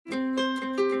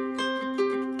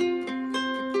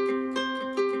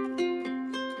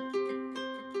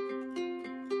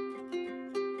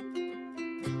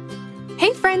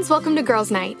friends, welcome to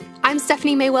Girls Night. I'm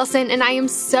Stephanie Mae Wilson, and I am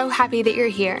so happy that you're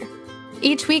here.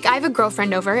 Each week, I have a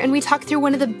girlfriend over, and we talk through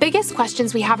one of the biggest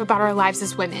questions we have about our lives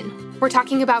as women. We're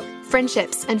talking about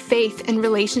friendships and faith and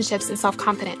relationships and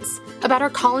self-confidence, about our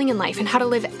calling in life and how to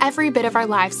live every bit of our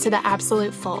lives to the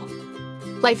absolute full.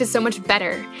 Life is so much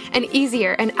better and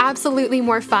easier and absolutely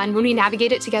more fun when we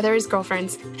navigate it together as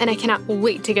girlfriends, and I cannot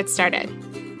wait to get started.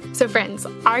 So friends,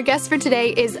 our guest for today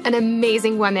is an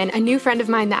amazing woman, a new friend of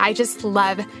mine that I just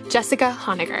love, Jessica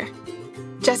Honegger.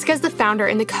 Jessica is the founder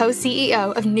and the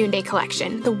co-CEO of Noonday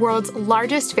Collection, the world's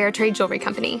largest fair trade jewelry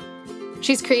company.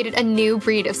 She's created a new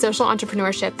breed of social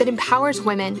entrepreneurship that empowers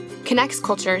women, connects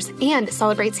cultures, and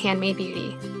celebrates handmade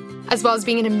beauty. As well as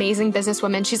being an amazing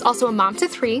businesswoman, she's also a mom to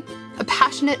 3, a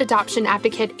passionate adoption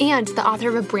advocate, and the author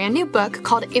of a brand new book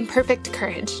called Imperfect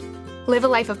Courage. Live a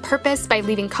life of purpose by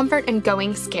leaving comfort and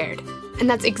going scared. And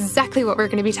that's exactly what we're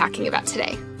going to be talking about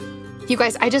today. You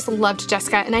guys, I just loved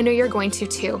Jessica, and I know you're going to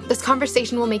too. This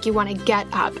conversation will make you want to get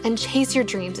up and chase your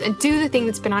dreams and do the thing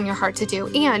that's been on your heart to do,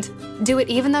 and do it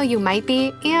even though you might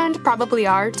be, and probably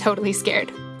are, totally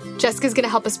scared. Jessica's going to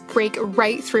help us break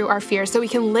right through our fears so we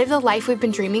can live the life we've been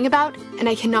dreaming about, and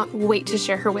I cannot wait to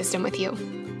share her wisdom with you.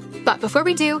 But before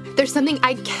we do, there's something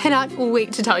I cannot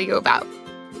wait to tell you about.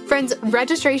 Friends,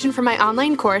 registration for my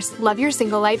online course, Love Your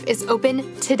Single Life, is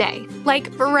open today.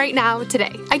 Like right now,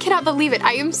 today. I cannot believe it.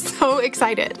 I am so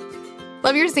excited.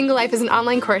 Love Your Single Life is an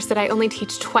online course that I only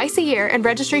teach twice a year, and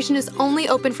registration is only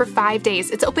open for 5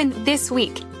 days. It's open this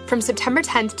week, from September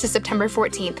 10th to September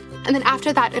 14th, and then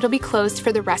after that, it'll be closed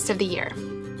for the rest of the year.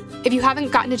 If you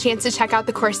haven't gotten a chance to check out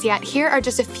the course yet, here are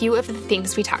just a few of the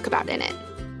things we talk about in it.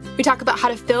 We talk about how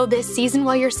to fill this season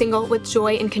while you're single with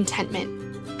joy and contentment,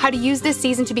 how to use this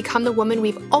season to become the woman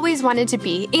we've always wanted to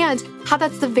be, and how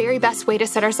that's the very best way to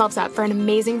set ourselves up for an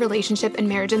amazing relationship and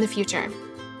marriage in the future.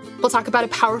 We'll talk about a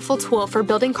powerful tool for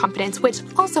building confidence, which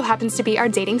also happens to be our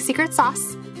dating secret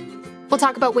sauce. We'll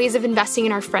talk about ways of investing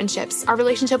in our friendships, our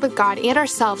relationship with God, and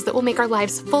ourselves that will make our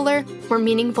lives fuller, more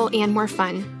meaningful, and more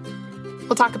fun.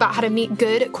 We'll talk about how to meet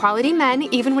good, quality men,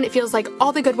 even when it feels like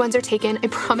all the good ones are taken. I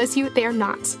promise you, they are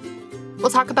not. We'll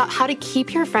talk about how to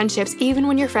keep your friendships even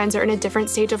when your friends are in a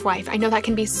different stage of life. I know that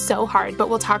can be so hard, but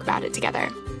we'll talk about it together.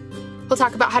 We'll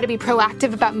talk about how to be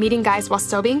proactive about meeting guys while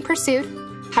still being pursued,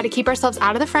 how to keep ourselves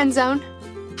out of the friend zone,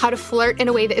 how to flirt in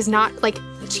a way that is not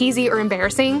cheesy or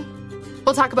embarrassing.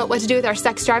 We'll talk about what to do with our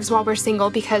sex drives while we're single,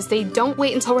 because they don't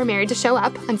wait until we're married to show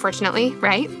up, unfortunately,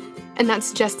 right? And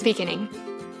that's just the beginning.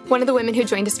 One of the women who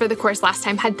joined us for the course last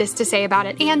time had this to say about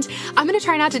it, and I'm going to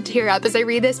try not to tear up as I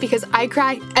read this because I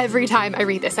cry every time I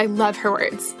read this. I love her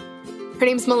words. Her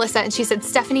name's Melissa, and she said,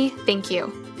 "Stephanie, thank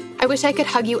you. I wish I could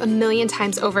hug you 1,000,000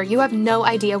 times over. You have no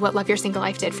idea what Love Your Single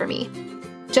Life did for me.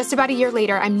 Just about a year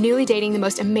later, I'm newly dating the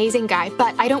most amazing guy,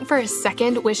 but I don't for a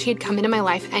second wish he'd come into my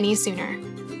life any sooner.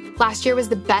 Last year was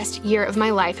the best year of my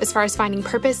life as far as finding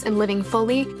purpose and living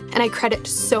fully, and I credit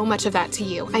so much of that to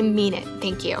you. I mean it.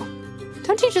 Thank you."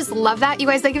 Don't you just love that? You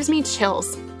guys, that gives me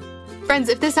chills. Friends,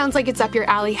 if this sounds like it's up your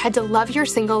alley, head to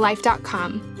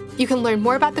loveyoursinglelife.com. You can learn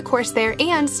more about the course there,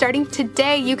 and starting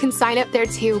today, you can sign up there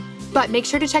too. But make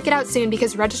sure to check it out soon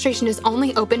because registration is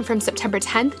only open from September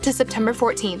 10th to September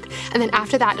 14th, and then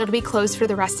after that, it'll be closed for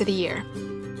the rest of the year.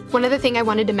 One other thing I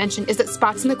wanted to mention is that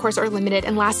spots in the course are limited,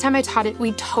 and last time I taught it,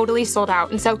 we totally sold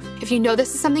out. And so if you know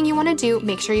this is something you want to do,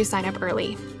 make sure you sign up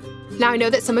early. Now, I know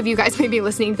that some of you guys may be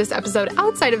listening to this episode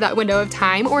outside of that window of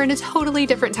time or in a totally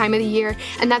different time of the year,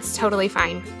 and that's totally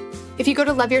fine. If you go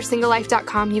to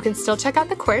loveyoursinglelife.com, you can still check out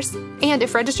the course, and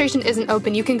if registration isn't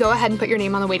open, you can go ahead and put your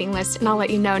name on the waiting list, and I'll let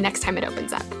you know next time it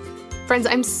opens up. Friends,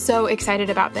 I'm so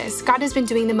excited about this. God has been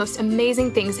doing the most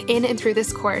amazing things in and through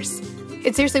this course.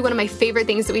 It's seriously one of my favorite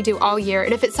things that we do all year,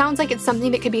 and if it sounds like it's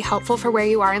something that could be helpful for where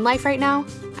you are in life right now,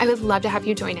 I would love to have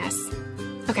you join us.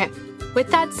 Okay. With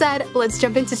that said, let's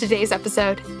jump into today's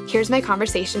episode. Here's my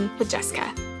conversation with Jessica.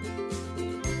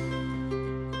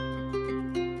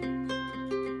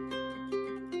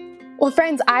 Well,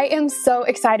 friends, I am so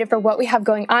excited for what we have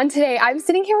going on today. I'm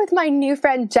sitting here with my new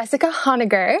friend, Jessica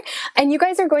Honegger, and you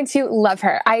guys are going to love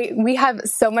her. We have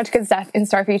so much good stuff in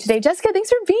store for you today. Jessica, thanks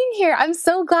for being here. I'm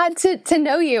so glad to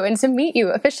know you and to meet you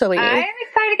officially. I'm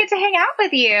excited to get to hang out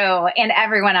with you and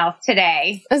everyone else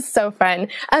today. It's so fun.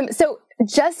 So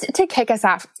just to kick us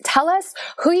off, tell us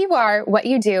who you are, what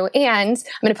you do, and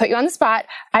I'm going to put you on the spot.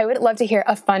 I would love to hear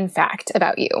a fun fact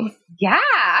about you. Yeah,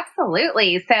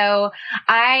 absolutely. So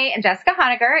I am Jessica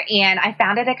Honegger, and I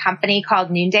founded a company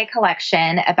called Noonday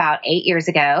Collection about 8 years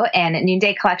ago. And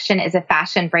Noonday Collection is a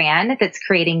fashion brand that's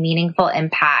creating meaningful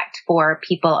impact for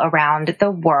people around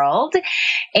the world.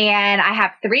 And I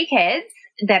have 3 kids.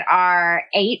 that are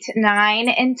 8, 9,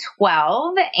 and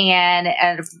 12, and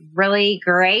a really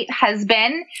great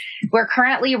husband. We're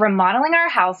currently remodeling our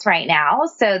house right now.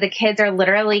 So the kids are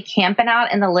literally camping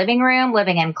out in the living room,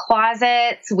 living in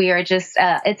closets. We are just,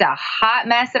 it's a hot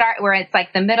mess where it's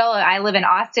like the middle. I live in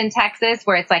Austin, Texas,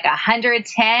 where it's like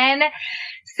 110.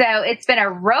 So it's been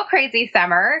a real crazy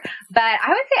summer, but I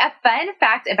would say a fun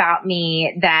fact about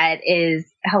me that is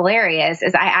hilarious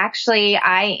is my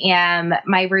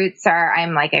roots are,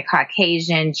 I'm like a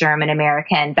Caucasian German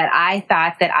American, but I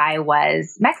thought that I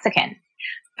was Mexican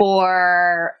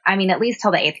at least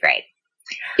till the 8th grade.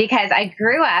 Because I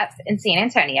grew up in San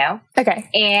Antonio. Okay.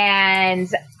 And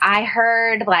I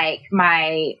heard like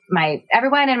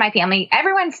everyone in my family,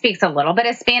 everyone speaks a little bit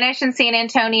of Spanish in San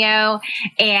Antonio.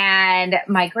 And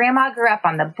my grandma grew up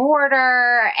on the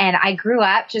border, and I grew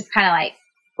up just kind of like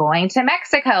going to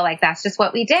Mexico. Like that's just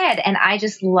what we did. And I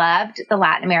just loved the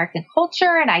Latin American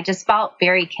culture, and I just felt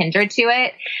very kindred to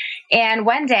it. And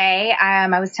one day, I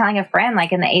was telling a friend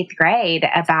like in the 8th grade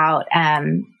about,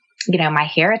 my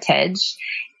heritage,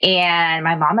 and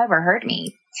my mom overheard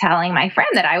me telling my friend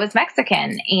that I was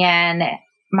Mexican, and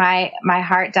my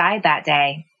heart died that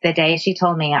day. The day she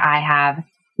told me I have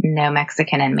no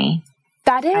Mexican in me.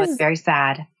 I was very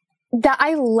sad. That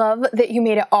I love that you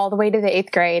made it all the way to the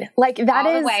 8th grade. Like that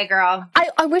all is the way, girl.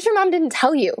 I wish your mom didn't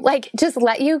tell you. Like just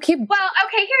let you keep. Well,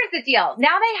 okay. Here's the deal.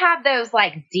 Now they have those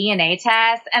like DNA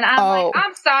tests, and I'm like,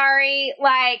 I'm sorry.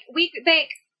 Like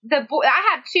I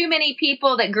have too many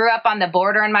people that grew up on the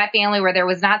border in my family where there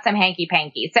was not some hanky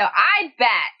panky. So I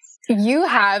bet you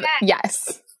have.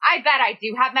 Yes. I bet I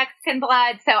do have Mexican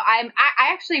blood. So I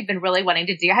actually have been really wanting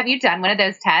to do. Have you done one of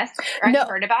those tests or have you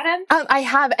heard about them? I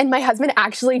have. And my husband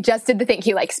actually just did the thing.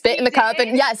 He like spit in the cup,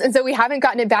 and yes. And so we haven't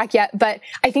gotten it back yet, but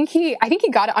I think he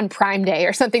got it on Prime Day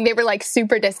or something. They were like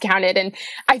super discounted. And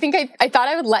I think I thought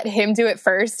I would let him do it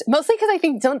first, mostly because I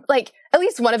think at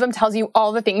least one of them tells you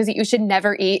all the things that you should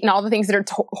never eat and all the things that are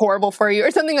horrible for you or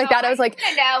something like that. I was like,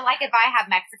 like if I have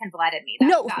Mexican blood in me,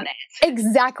 that's about it.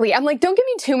 Exactly. I'm like, don't give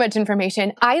me too much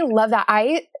information. I love that.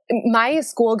 My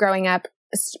school growing up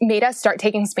made us start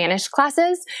taking Spanish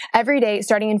classes every day,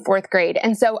 starting in 4th grade.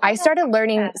 And so I started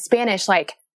learning Spanish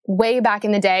like way back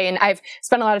in the day. And I've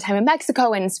spent a lot of time in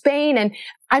Mexico and Spain. And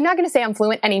I'm not going to say I'm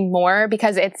fluent anymore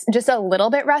because it's just a little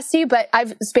bit rusty, but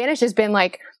Spanish has been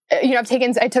like,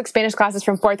 I took Spanish classes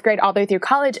from 4th grade all the way through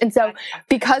college. And so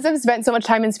because I've spent so much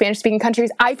time in Spanish speaking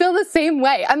countries, I feel the same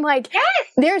way. I'm like,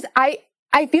 yes!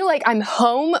 I feel like I'm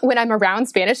home when I'm around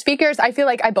Spanish speakers. I feel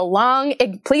like I belong.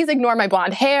 Please ignore my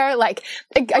blonde hair. Like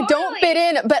I don't fit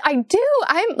in, but I do.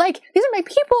 I'm like, these are my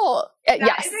people.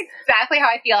 That is exactly how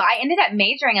I feel. I ended up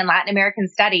majoring in Latin American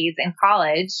studies in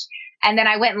college. And then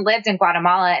I went and lived in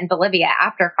Guatemala and Bolivia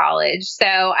after college. So,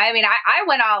 I mean, I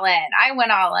went all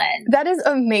in. That is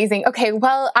amazing. Okay.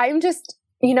 Well, I'm just,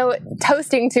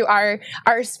 toasting to our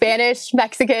Spanish,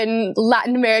 Mexican,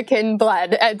 Latin American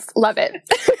blood. Love it.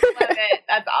 Love it.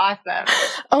 That's awesome.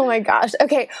 Oh my gosh.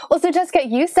 Okay. Well, so Jessica,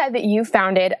 you said that you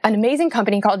founded an amazing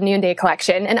company called Noonday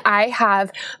Collection, and I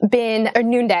have been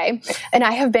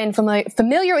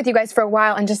familiar with you guys for a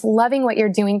while and just loving what you're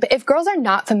doing. But if girls are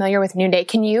not familiar with Noonday,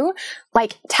 can you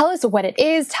tell us what it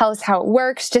is? Tell us how it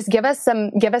works. Just give us some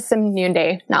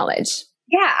Noonday knowledge.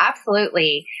 Yeah,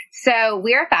 absolutely. So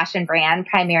we're a fashion brand,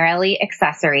 primarily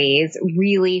accessories,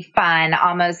 really fun,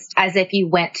 almost as if you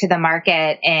went to the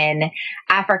market in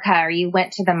Africa or you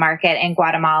went to the market in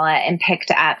Guatemala and picked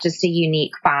up just a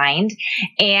unique find.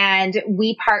 And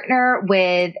we partner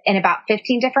in about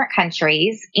 15 different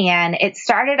countries. And it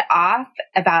started off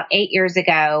about 8 years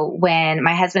ago when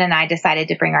my husband and I decided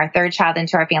to bring our 3rd child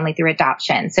into our family through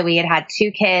adoption. So we had 2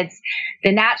 kids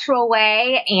the natural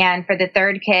way. And for the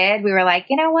 3rd kid, we were like,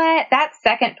 you know what? That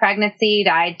second pregnancy,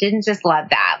 I didn't just love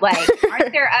that. Like,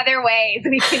 aren't there other ways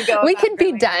we can go? We could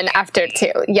be done after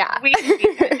 2. Yeah. We can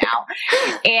be done now.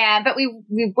 But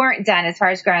we weren't done as far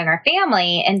as growing our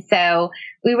family. And so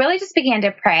we really just began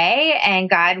to pray, and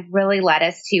God really led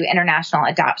us to international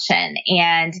adoption.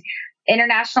 And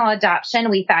international adoption,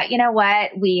 we thought, you know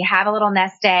what? We have a little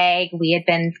nest egg. We had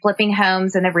been flipping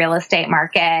homes in the real estate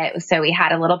market. So we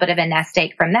had a little bit of a nest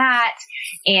egg from that.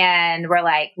 And we're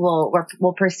like,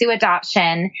 we'll pursue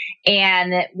adoption.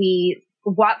 And we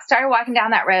started walking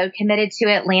down that road, committed to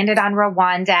it, landed on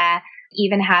Rwanda,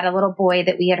 even had a little boy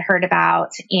that we had heard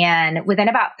about. And within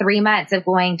about 3 months of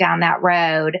going down that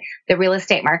road, the real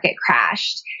estate market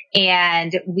crashed.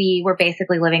 And we were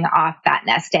basically living off that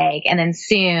nest egg. And then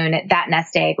soon that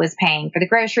nest egg was paying for the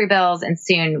grocery bills. And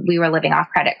soon we were living off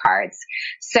credit cards.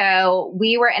 So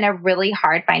we were in a really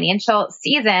hard financial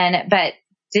season, but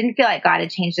didn't feel like God had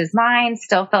changed his mind,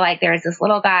 still feel like there was this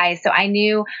little guy. So I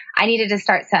knew I needed to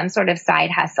start some sort of side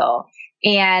hustle.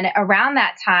 And around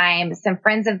that time, some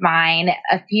friends of mine,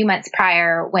 a few months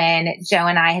prior, when Joe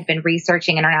and I had been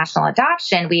researching international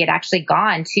adoption, we had actually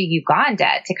gone to Uganda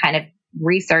to kind of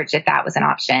research if that was an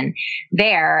option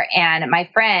there. And my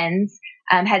friends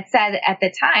had said at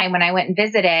the time when I went and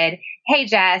visited, hey,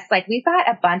 Jess, like we've got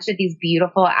a bunch of these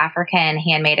beautiful African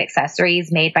handmade accessories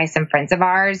made by some friends of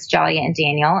ours, Jalia and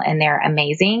Daniel, and they're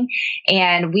amazing.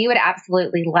 And we would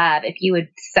absolutely love if you would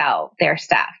sell their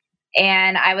stuff.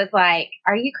 And I was like,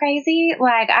 are you crazy?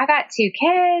 Like, I got 2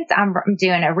 kids. I'm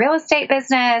doing a real estate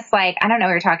business. Like, I don't know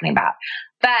what you're talking about.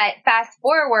 But fast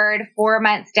forward 4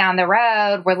 months down the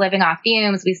road, we're living off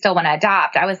fumes. We still want to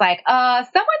adopt. I was like, someone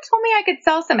told me I could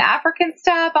sell some African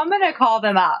stuff. I'm going to call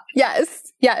them up.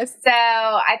 Yes. Yes. So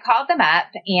I called them up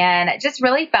and it just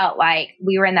really felt like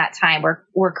we were in that time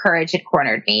where courage had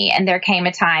cornered me. And there came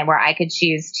a time where I could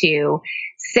choose to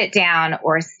sit down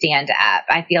or stand up.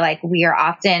 I feel like we are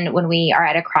often, when we are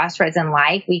at a crossroads in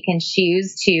life, we can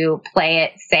choose to play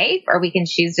it safe or we can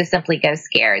choose to simply go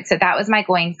scared. So that was my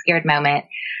going scared moment.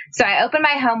 So I opened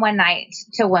my home one night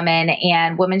to women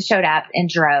and women showed up in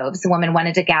droves. Women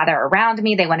wanted to gather around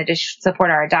me. They wanted to support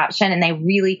our adoption and they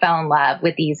really fell in love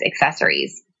with these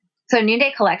accessories. So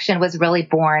Noonday Collection was really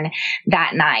born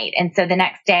that night. And so the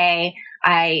next day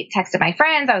I texted my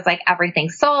friends. I was like,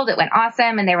 everything's sold. It went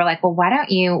awesome. And they were like, well, why don't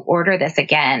you order this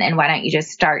again? And why don't you just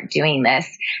start doing this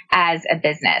as a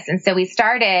business? And so we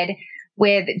started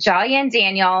with Jalia and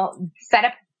Daniel, set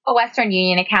up a Western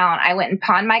Union account. I went and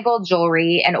pawned my gold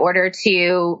jewelry in order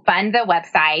to fund the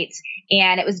website.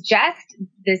 And it was just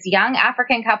this young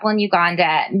African couple in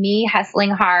Uganda, me hustling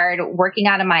hard, working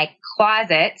out of my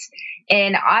closet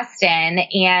in Austin.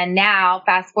 And now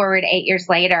fast forward 8 years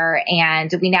later,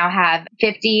 and we now have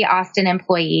 50 Austin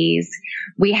employees.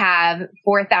 We have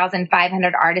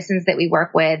 4,500 artisans that we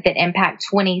work with that impact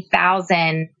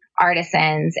 20,000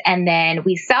 artisans. And then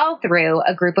we sell through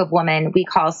a group of women we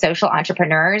call social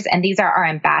entrepreneurs. And these are our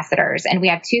ambassadors. And we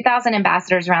have 2,000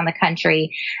 ambassadors around the country.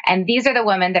 And these are the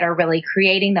women that are really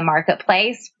creating the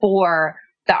marketplace for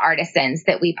the artisans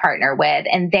that we partner with.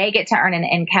 And they get to earn an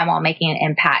income while making an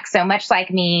impact. So much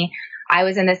like me, I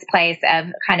was in this place of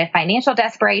kind of financial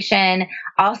desperation.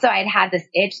 Also, I'd had this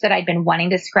itch that I'd been wanting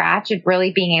to scratch of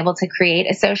really being able to create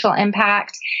a social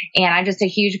impact. And I'm just a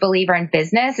huge believer in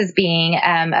business as being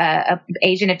a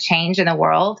agent of change in the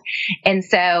world. And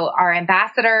so our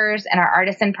ambassadors and our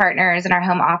artisan partners and our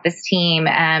home office team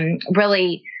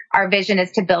really, our vision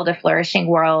is to build a flourishing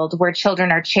world where children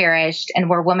are cherished and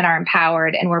where women are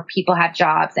empowered and where people have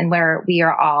jobs and where we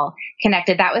are all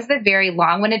connected. That was the very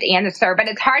long-winded answer, but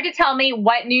it's hard to tell me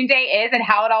what Noonday is and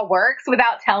how it all works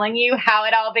without telling you how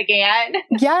it all began.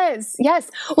 Yes,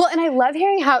 yes. Well, and I love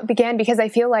hearing how it began because I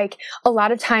feel like a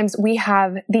lot of times we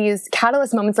have these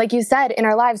catalyst moments, like you said, in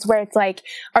our lives where it's like,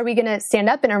 are we going to stand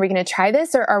up and are we going to try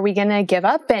this or are we going to give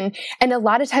up? And a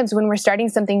lot of times when we're starting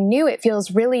something new, it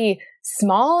feels really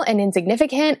small and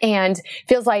insignificant and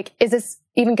feels like, is this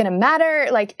even going to matter?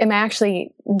 Like, am I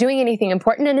actually doing anything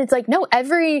important? And it's like, no,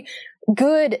 every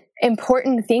good,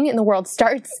 important thing in the world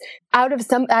starts out of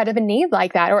a need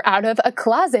like that or out of a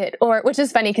closet or, which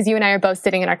is funny because you and I are both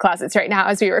sitting in our closets right now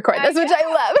as we record this, which I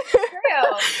love.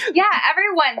 True. Yeah.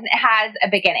 Everyone has a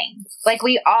beginning. Like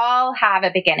we all have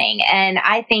a beginning. And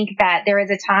I think that there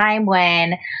was a time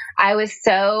when I was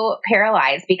so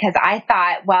paralyzed because I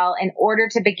thought, well, in order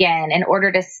to begin, in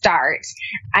order to start,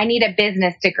 I need a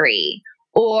business degree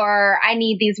or I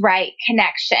need these right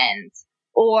connections.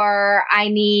 Or I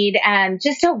need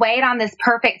just to wait on this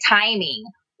perfect timing.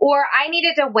 Or I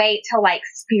needed to wait till like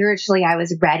spiritually I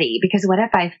was ready because what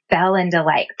if I fell into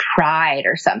like pride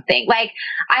or something? Like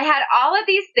I had all of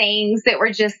these things that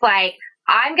were just like,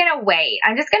 I'm going to wait.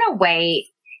 I'm just going to wait.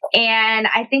 And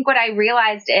I think what I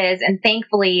realized is, and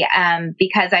thankfully,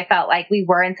 because I felt like we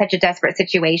were in such a desperate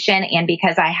situation and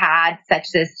because I had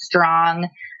such this strong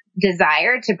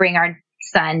desire to bring our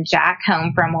son Jack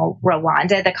home from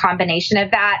Rwanda, the combination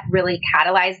of that really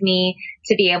catalyzed me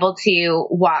to be able to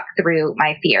walk through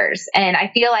my fears. And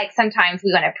I feel like sometimes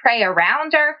we want to pray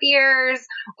around our fears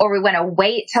or we want to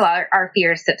wait till our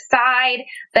fears subside.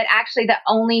 But actually the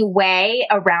only way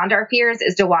around our fears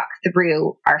is to walk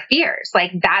through our fears.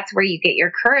 Like that's where you get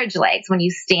your courage legs when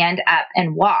you stand up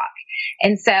and walk.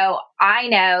 And so I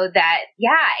know that,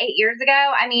 8 years ago,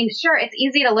 I mean, sure, it's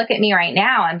easy to look at me right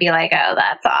now and be like, oh,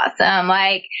 that's awesome.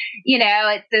 Like,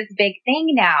 it's this big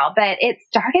thing now, but it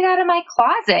started out of my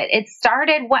closet. It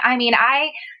started,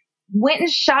 went and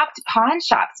shopped pawn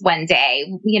shops one day,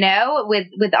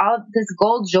 with all this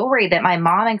gold jewelry that my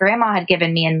mom and grandma had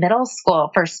given me in middle school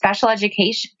for special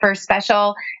education, for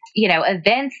special,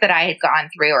 events that I had gone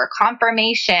through, or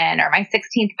confirmation, or my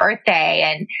 16th birthday.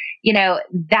 And,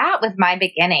 that was my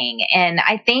beginning. And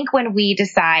I think when we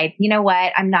decide, you know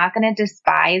what, I'm not going to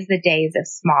despise the days of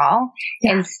small.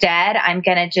 Yeah. Instead, I'm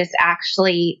going to just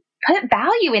actually put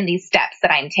value in these steps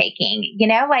that I'm taking.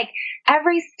 Like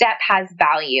every step has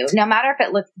value, no matter if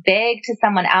it looks big to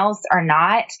someone else or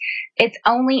not. It's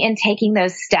only in taking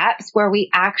those steps where we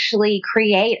actually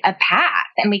create a path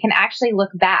and we can actually look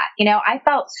back. I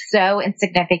felt so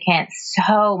insignificant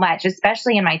so much,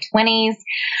 especially in my 20s.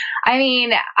 I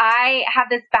mean, I have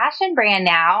this fashion brand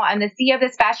now. I'm the CEO of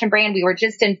this fashion brand. We were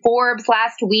just in Forbes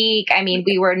last week. I mean,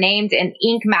 we were named in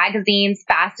Inc. magazine's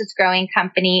fastest growing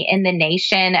company in the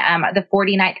nation, the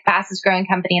 49th fastest growing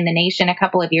company in the nation a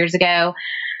couple of years ago.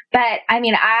 But I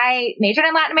mean, I majored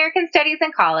in Latin American studies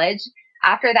in college.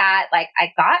 After that,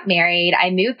 I got married. I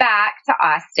moved back to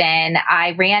Austin.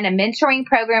 I ran a mentoring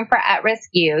program for at-risk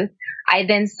youth. I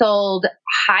then sold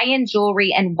high-end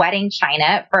jewelry and wedding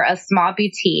china for a small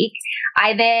boutique.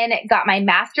 I then got my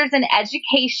master's in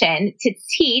education to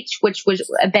teach, which would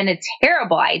have been a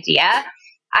terrible idea.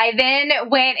 I then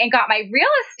went and got my real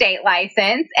estate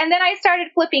license, and then I started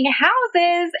flipping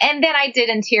houses, and then I did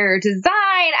interior design.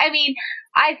 I mean,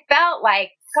 I felt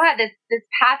like, God, this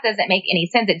path doesn't make any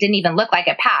sense. It didn't even look like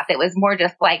a path. It was more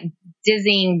just like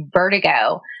dizzying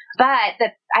vertigo. But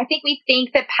I think we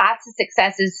think the path to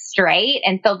success is straight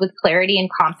and filled with clarity and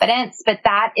confidence, but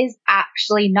that is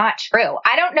actually not true.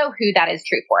 I don't know who that is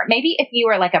true for. Maybe if you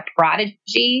were like a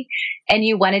prodigy and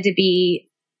you wanted to be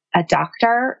a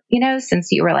doctor, since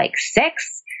you were like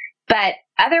 6, but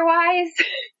otherwise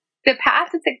the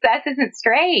path to success isn't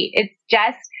straight. It's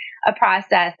just a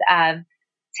process of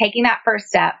taking that first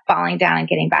step, falling down, and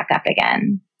getting back up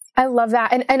again. I love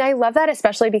that. And I love that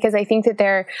especially because I think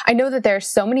that I know that there are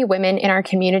so many women in our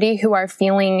community who are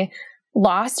feeling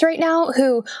lost right now,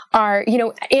 who are,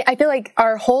 I feel like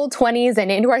our whole 20s and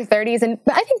into our 30s, and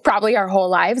I think probably our whole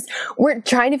lives, we're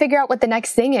trying to figure out what the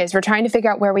next thing is. We're trying to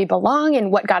figure out where we belong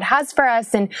and what God has for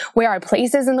us and where our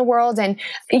place is in the world. And,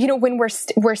 when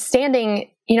we're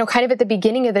standing, kind of at the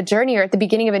beginning of the journey or at the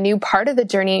beginning of a new part of the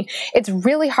journey, it's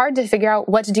really hard to figure out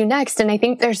what to do next. And I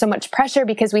think there's so much pressure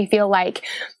because we feel like,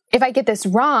 if I get this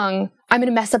wrong, I'm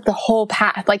going to mess up the whole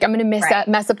path. Like I'm going to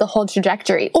mess up the whole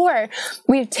trajectory. Or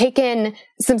we've taken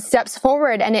some steps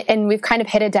forward and we've kind of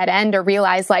hit a dead end or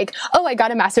realized like, oh, I got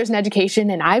a master's in education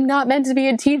and I'm not meant to be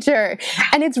a teacher.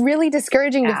 And it's really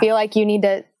discouraging to feel like you need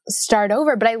to start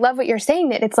over. But I love what you're saying,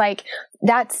 that it's like,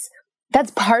 that's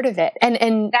part of it.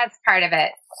 And that's part of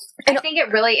it. I think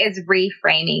it really is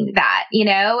reframing that,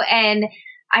 and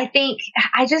I think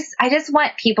I just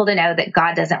want people to know that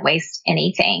God doesn't waste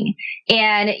anything.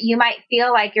 And you might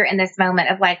feel like you're in this moment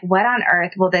of like, what on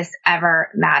earth will this ever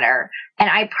matter? And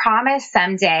I promise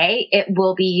someday it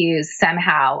will be used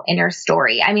somehow in your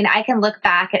story. I mean, I can look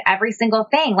back at every single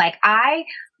thing. Like I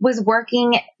was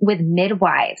working with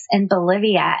midwives in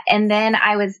Bolivia, and then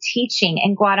I was teaching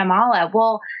in Guatemala.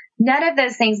 Well, none of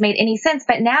those things made any sense,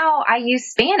 but now I use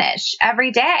Spanish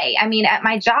every day. I mean, at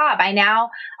my job, I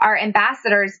now are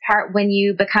ambassadors. When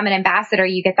you become an ambassador,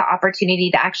 you get the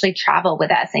opportunity to actually travel with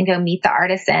us and go meet the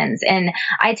artisans. And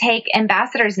I take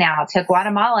ambassadors now to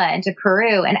Guatemala and to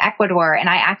Peru and Ecuador, and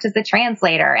I act as the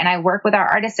translator and I work with our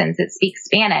artisans that speak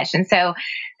Spanish. And so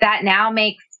that now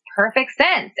makes perfect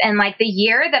sense. And like the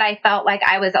year that I felt like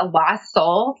I was a lost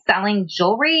soul selling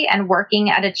jewelry and working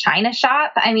at a china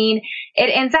shop, I mean,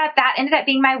 that ended up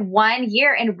being my 1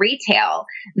 year in retail,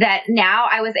 that now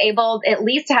I was able at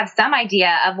least to have some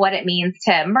idea of what it means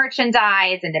to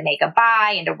merchandise and to make a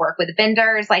buy and to work with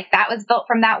vendors. Like that was built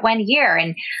from that 1 year.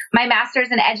 And my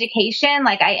master's in education,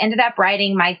 like I ended up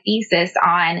writing my thesis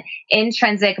on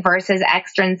intrinsic versus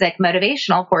extrinsic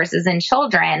motivational forces in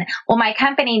children. Well, my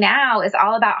company now is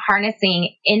all about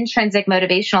harnessing intrinsic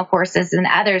motivational forces in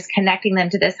others, connecting them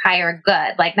to this higher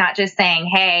good, like not just saying,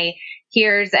 hey,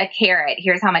 here's a carrot,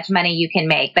 here's how much money you can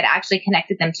make, but actually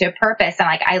connected them to a purpose. And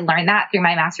like I learned that through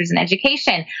my master's in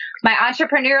education. My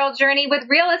entrepreneurial journey with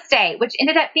real estate, which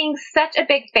ended up being such a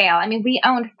big fail. I mean, we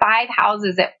owned 5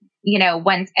 houses at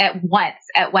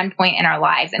one point in our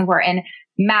lives, and we're in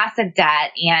massive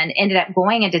debt and ended up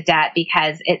going into debt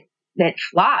because it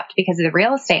flopped because of the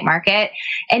real estate market.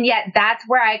 And yet that's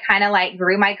where I kind of like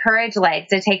grew my courage legs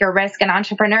to take a risk in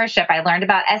entrepreneurship. I learned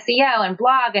about SEO and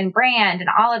blog and brand and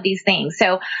all of these things.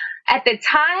 So at the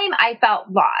time I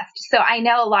felt lost. So I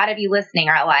know a lot of you listening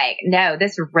are like, no,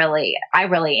 I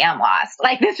really am lost.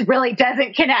 Like this really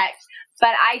doesn't connect. But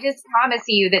I just promise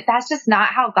you that that's just not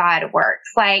how God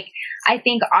works. Like, I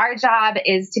think our job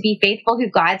is to be faithful who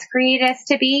God's created us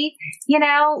to be,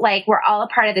 like we're all a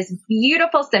part of this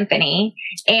beautiful symphony.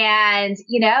 And,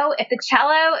 if the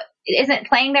cello isn't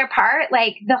playing their part,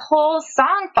 like the whole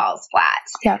song falls flat.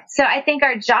 Yeah. So I think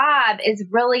our job is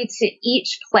really to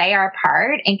each play our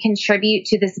part and contribute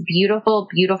to this beautiful,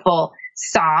 beautiful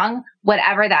song,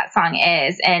 whatever that song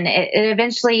is. And it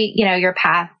eventually, your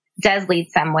path does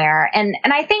lead somewhere. And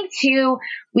I think too,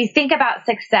 we think about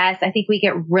success. I think we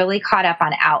get really caught up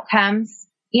on outcomes,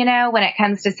 when it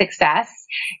comes to success.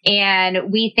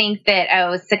 And we think that,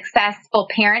 successful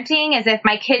parenting is if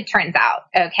my kid turns out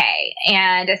okay.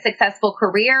 And a successful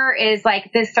career is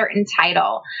like this certain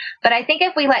title. But I think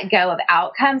if we let go of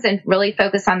outcomes and really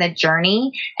focus on the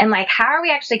journey and like, how are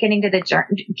we actually getting to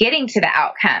the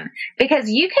outcome? Because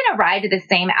you can arrive to the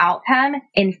same outcome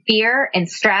in fear and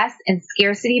stress and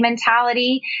scarcity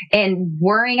mentality and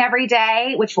worrying every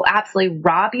day, which will absolutely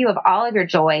rob you of all of your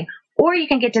joy. Or you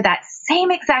can get to that same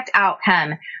exact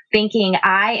outcome thinking,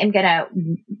 I am going to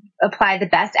apply the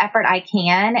best effort I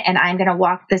can, and I'm going to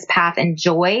walk this path in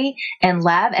joy and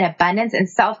love and abundance and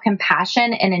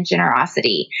self-compassion and in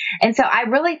generosity. And so I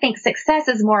really think success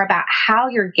is more about how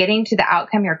you're getting to the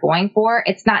outcome you're going for.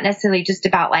 It's not necessarily just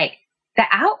about like the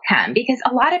outcome, because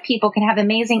a lot of people can have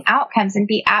amazing outcomes and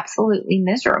be absolutely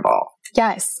miserable.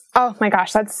 Yes. Oh my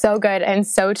gosh, that's so good and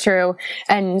so true.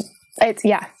 And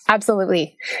yeah,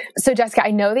 absolutely. So Jessica,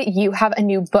 I know that you have a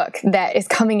new book that is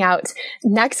coming out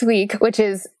next week, which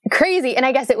is crazy. And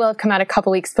I guess it will have come out a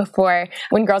couple weeks before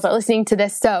when girls are listening to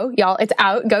this. So y'all, it's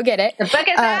out. Go get it. The book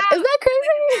is out. Isn't that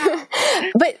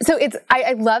crazy? But so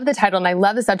I love the title and I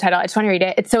love the subtitle. I just want to read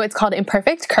it. It's called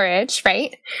Imperfect Courage,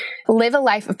 right? Live a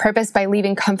life of purpose by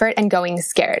leaving comfort and going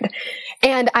scared.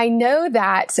 And I know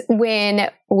that when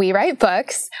we write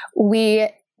books, we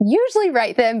usually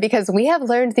write them because we have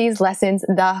learned these lessons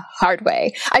the hard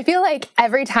way. I feel like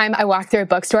every time I walk through a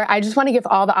bookstore, I just want to give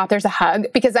all the authors a hug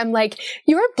because I'm like,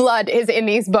 your blood is in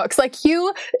these books. Like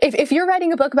if you're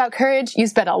writing a book about courage, you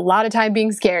spend a lot of time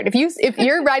being scared. If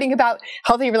you're writing about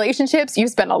healthy relationships, you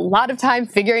spend a lot of time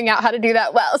figuring out how to do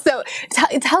that well. So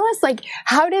tell us, like,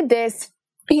 how did this,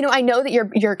 I know that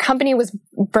your company was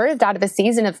birthed out of a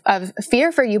season of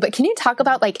fear for you, but can you talk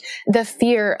about like the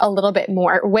fear a little bit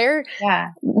more?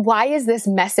 Why is this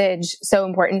message so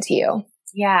important to you?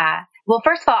 Yeah. Well,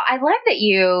 first of all, I love that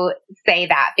you say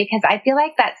that because I feel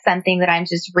like that's something that I'm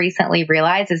just recently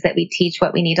realized is that we teach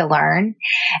what we need to learn.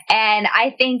 And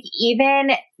I think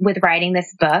even with writing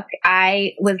this book,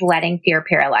 I was letting fear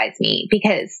paralyze me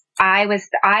because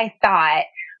I thought,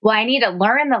 well, I need to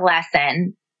learn the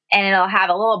lesson and it'll have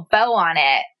a little bow on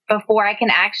it before I can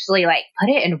actually like put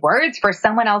it in words for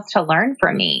someone else to learn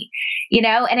from me,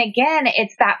 And again,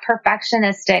 it's that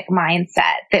perfectionistic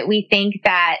mindset that we think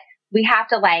that we have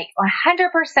to like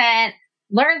 100%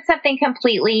 learn something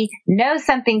completely, know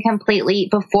something completely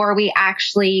before we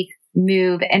actually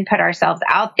move and put ourselves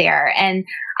out there. And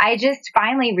I just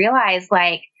finally realized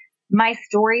like my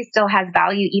story still has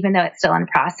value, even though it's still in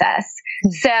process.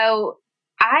 So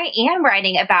I am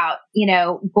writing about,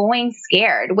 going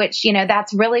scared, which,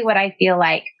 that's really what I feel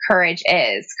like courage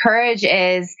is. Courage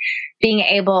is being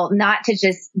able not to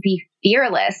just be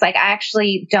fearless. Like, I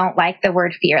actually don't like the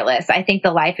word fearless. I think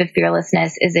the life of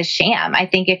fearlessness is a sham. I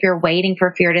think if you're waiting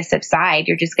for fear to subside,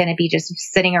 you're just going to be just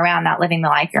sitting around not living the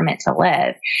life you're meant to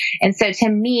live. And so to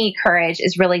me, courage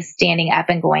is really standing up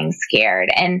and going scared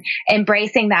and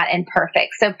embracing that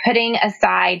imperfect. So putting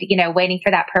aside, waiting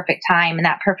for that perfect time and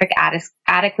that perfect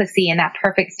adequacy and that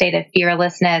perfect state of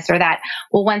fearlessness or that,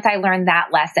 well, once I learned that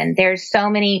lesson, there's so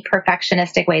many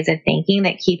perfectionistic ways of thinking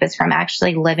that keep us from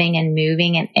actually living and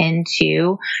moving and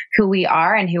into who we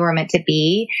are and who we're meant to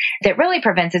be that really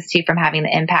prevents us too from having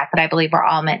the impact that I believe we're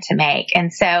all meant to make.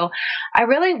 And so I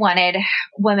really wanted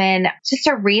women just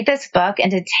to read this book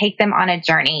and to take them on a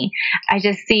journey. I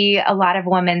just see a lot of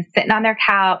women sitting on their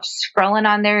couch, scrolling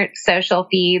on their social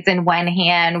feeds in one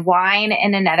hand, wine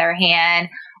in another hand,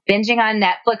 binging on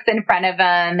Netflix in front of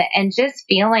them, and just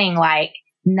feeling like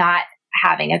not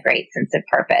having a great sense of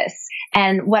purpose.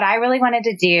 And what I really wanted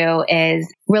to do is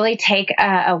really take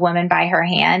a woman by her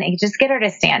hand and just get her to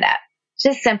stand up.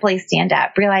 Just simply stand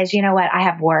up. Realize, you know what? I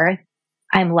have worth.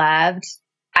 I'm loved.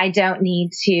 I don't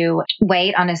need to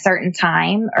wait on a certain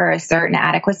time or a certain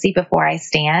adequacy before I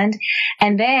stand.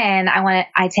 And then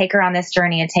I take her on this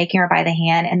journey of taking her by the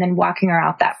hand and then walking her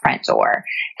out that front door.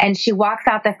 And she walks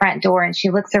out the front door and she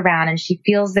looks around and she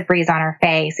feels the breeze on her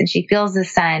face and she feels the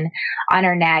sun on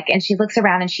her neck. And she looks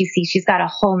around and she sees she's got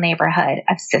a whole neighborhood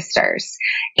of sisters.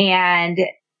 And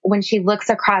when she looks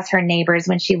across her neighbors,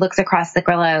 when she looks across the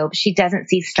globe, she doesn't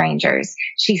see strangers.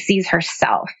 She sees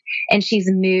herself, and she's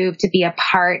moved to be a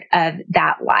part of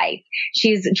that life.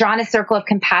 She's drawn a circle of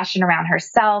compassion around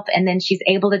herself, and then she's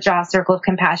able to draw a circle of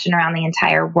compassion around the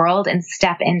entire world and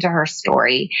step into her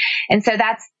story. And so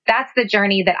that's the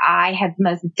journey that I have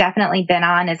most definitely been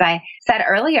on. As I said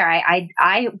earlier,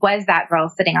 I was that girl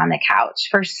sitting on the couch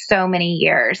for so many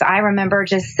years. I remember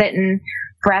just sitting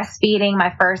breastfeeding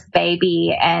my first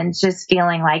baby and just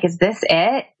feeling like, is this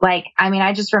it? Like, I mean,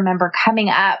 I just remember coming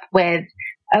up with,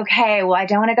 okay, well, I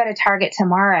don't want to go to Target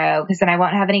tomorrow because then I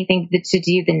won't have anything to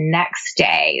do the next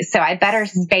day. So I better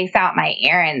space out my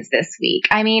errands this week.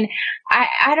 I mean,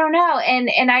 I don't know.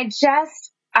 And I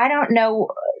don't know,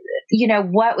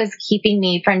 what was keeping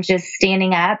me from just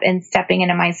standing up and stepping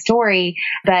into my story.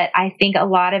 But I think a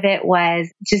lot of it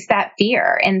was just that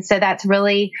fear. And so that's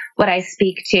really what I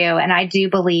speak to. And I do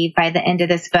believe by the end of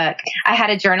this book, I had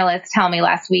a journalist tell me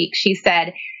last week, she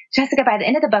said, Jessica, by the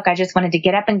end of the book, I just wanted to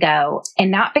get up and go. And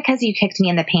not because you kicked me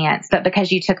in the pants, but because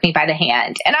you took me by the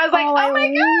hand. And I was like, oh my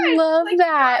God. I love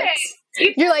that.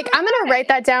 You're like, I'm going to write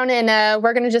that down and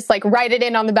we're going to just like write it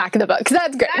in on the back of the book.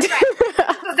 That's great. That's right.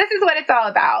 So this is what it's all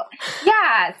about.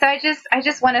 Yeah. So I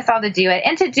just want us all to do it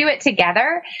and to do it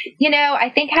together.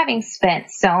 I think having spent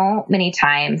so many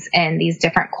times in these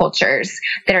different cultures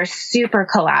that are super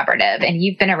collaborative, and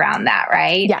you've been around that,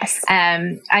 right? Yes.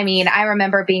 I mean, I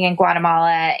remember being in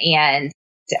Guatemala, and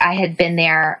I had been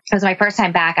there. It was my first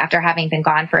time back after having been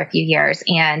gone for a few years.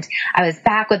 And I was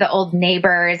back with the old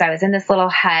neighbors. I was in this little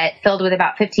hut filled with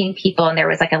about 15 people. And there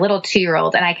was like a little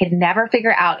 2-year-old. And I could never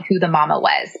figure out who the mama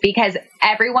was because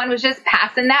everyone was just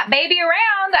passing that baby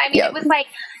around. I mean, Yep. It was like,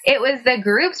 it was the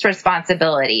group's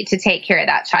responsibility to take care of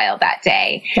that child that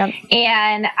day. Yep.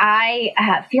 And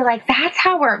I feel like that's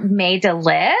how we're made to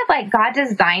live. Like God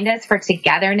designed us for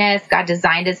togetherness. God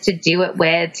designed us to do it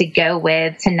with, to go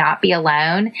with, to not be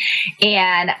alone.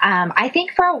 And I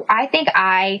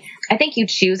think you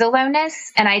choose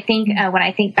aloneness. And I think when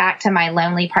I think back to my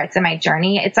lonely parts of my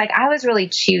journey, it's like I was really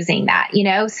choosing that,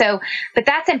 So, but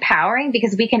that's empowering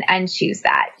because we can unchoose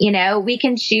that. We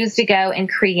can choose to go and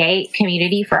create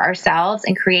community for ourselves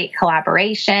and create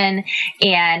collaboration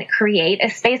and create a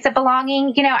space of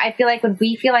belonging. I feel like when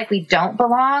we feel like we don't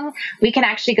belong, we can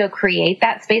actually go create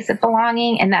that space of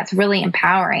belonging. And that's really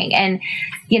empowering. And,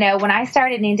 when I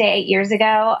started Noonday 8 years ago,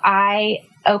 I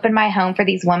opened my home for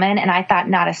these women and I thought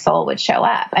not a soul would show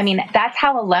up. I mean, that's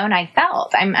how alone I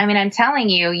felt. I'm telling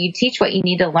you, you teach what you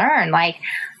need to learn. Like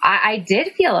I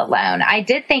did feel alone. I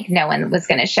did think no one was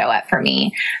going to show up for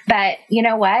me, but you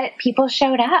know what? People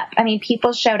showed up.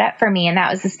 People showed up for me. And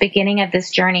that was this beginning of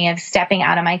this journey of stepping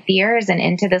out of my fears and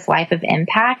into this life of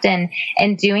impact and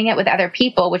doing it with other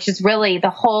people, which is really the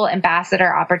whole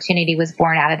ambassador opportunity was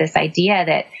born out of this idea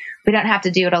that we don't have to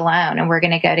do it alone and we're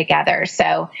going to go together.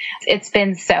 So it's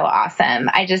been so awesome.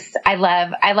 I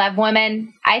love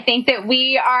women. I think that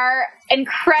we are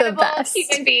incredible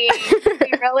human beings.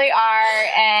 We really are.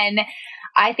 And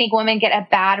I think women get a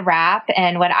bad rap.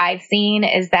 And what I've seen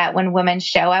is that when women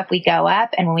show up, we go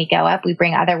up. And when we go up, we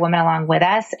bring other women along with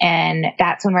us. And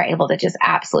that's when we're able to just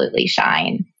absolutely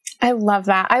shine. I love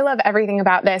that. I love everything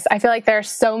about this. I feel like there are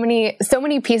so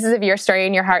many pieces of your story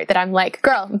in your heart that I'm like,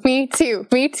 girl, me too.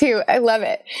 I love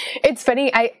it. It's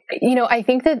funny. I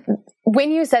think that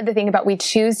when you said the thing about we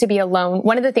choose to be alone,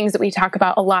 one of the things that we talk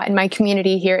about a lot in my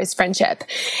community here is friendship.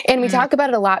 And we talk about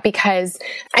it a lot because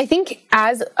I think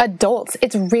as adults,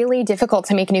 it's really difficult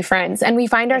to make new friends. And we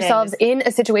find ourselves in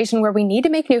a situation where we need to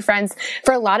make new friends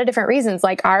for a lot of different reasons.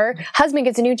 Like our husband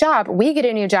gets a new job, we get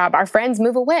a new job, our friends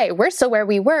move away. We're still where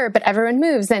we were, but everyone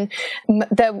moves. And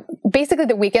basically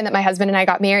the weekend that my husband and I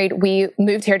got married, we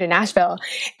moved here to Nashville.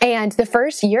 And the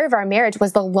first year of our marriage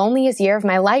was the loneliest year of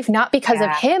my life, not because of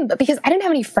him, but because I didn't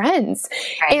have any friends.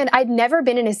 Right. And I'd never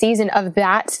been in a season of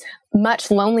that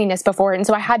much loneliness before. And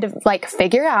so I had to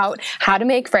figure out how to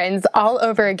make friends all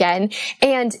over again.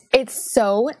 And it's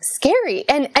so scary.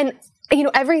 And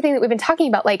everything that we've been talking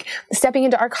about, like stepping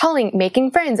into our calling,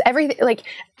 making friends,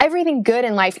 everything good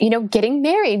in life, getting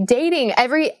married, dating,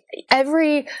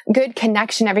 every good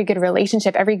connection, every good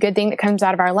relationship, every good thing that comes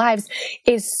out of our lives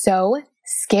is so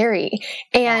scary.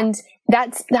 And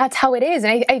that's how it is.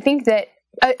 And I think that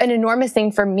an enormous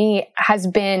thing for me has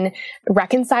been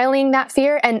reconciling that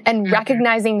fear and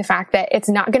recognizing the fact that it's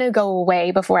not going to go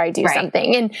away before I do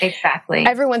something. And exactly.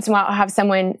 Every once in a while I'll have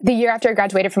someone, the year after I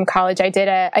graduated from college, I did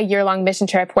a year-long mission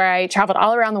trip where I traveled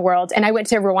all around the world, and I went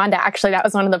to Rwanda. Actually, that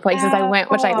was one of the places I went,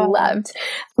 which I loved.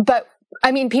 But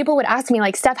people would ask me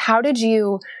Steph, how did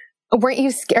you weren't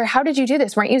you scared? How did you do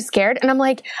this? Weren't you scared? And I'm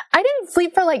like, I didn't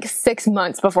sleep for like 6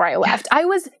 months before I left. I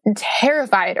was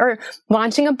terrified. Or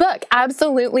launching a book.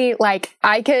 Absolutely. Like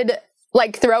I could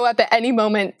like throw up at any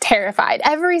moment, terrified.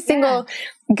 Every single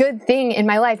good thing in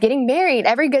my life, getting married,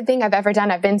 every good thing I've ever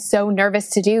done, I've been so nervous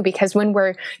to do, because when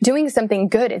we're doing something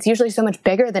good, it's usually so much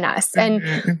bigger than us. And,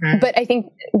 but I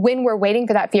think when we're waiting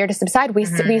for that fear to subside, we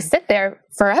sit there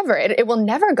forever. It will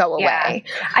never go away.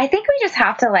 I think we just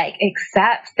have to like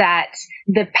accept that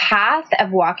the path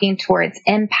of walking towards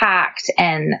impact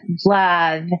and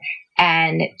love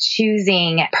and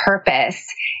choosing purpose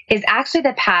is actually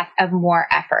the path of more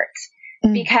effort,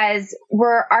 because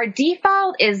our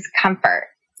default is comfort.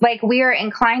 Like we are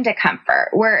inclined to comfort.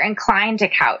 We're inclined to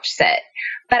couch sit.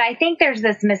 But I think there's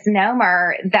this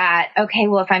misnomer that, okay,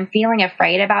 well, if I'm feeling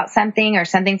afraid about something or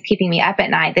something's keeping me up at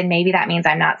night, then maybe that means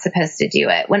I'm not supposed to do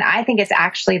it. When I think it's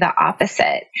actually the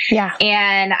opposite. Yeah.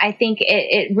 And I think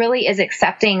it really is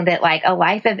accepting that like a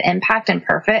life of impact and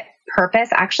purpose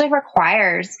actually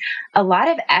requires a lot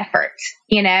of effort.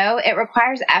 You know, it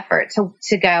requires effort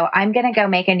to go, I'm going to go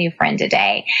make a new friend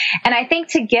today. And I think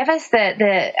to give us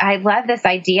I love this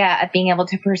idea of being able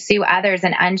to pursue others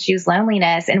and unchoose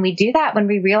loneliness. And we do that when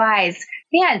we realize,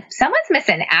 man, someone's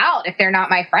missing out if they're not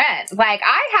my friend. Like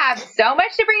I have so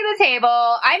much to bring to the table.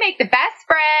 I make the best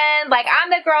friend. Like I'm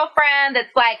the girlfriend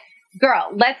that's like,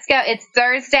 girl, let's go. It's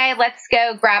Thursday. Let's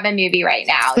go grab a movie right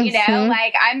now. You know,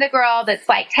 like I'm the girl that's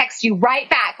like, text you right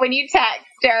back when you text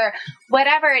or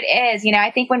whatever it is. You know,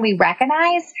 I think when we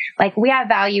recognize like we have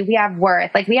value, we have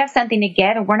worth, like we have something to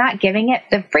give and we're not giving it,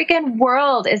 the freaking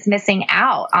world is missing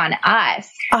out on us.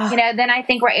 You know, then I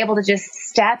think we're able to just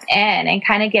step in and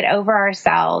kind of get over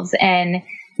ourselves, and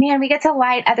man, we get to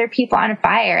light other people on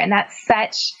fire. And that's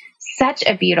such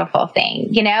a beautiful thing.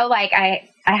 You know, like I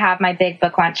have my big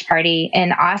book launch party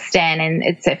in Austin, and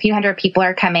it's a few hundred people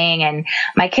are coming, and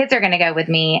my kids are going to go with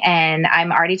me. And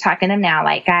I'm already talking to them now,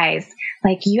 like, guys,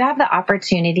 like you have the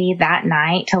opportunity that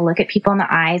night to look at people in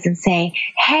the eyes and say,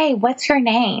 hey, what's your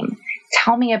name?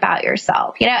 Tell me about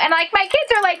yourself, you know? And like my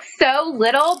kids are like so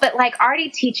little, but like already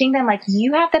teaching them, like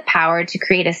you have the power to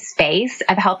create a space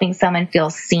of helping someone feel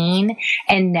seen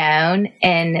and known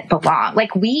and belong.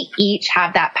 Like we each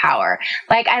have that power.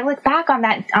 Like I look back on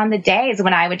that, on the days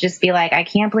when I would just be like, I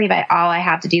can't believe all I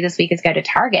have to do this week is go to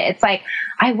Target. It's like,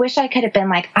 I wish I could have been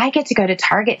like, I get to go to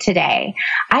Target today.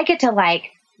 I get to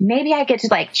like, maybe I get to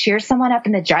like cheer someone up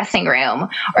in the dressing room,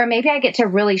 or maybe I get to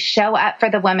really show up for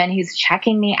the woman who's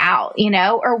checking me out, you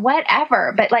know, or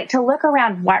whatever. But like to look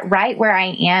around right where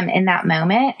I am in that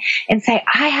moment and say,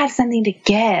 I have something to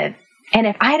give. And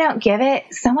if I don't give it,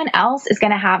 someone else is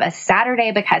going to have a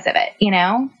Saturday because of it, you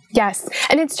know? Yes.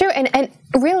 And it's true. And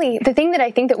really the thing that I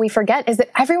think that we forget is that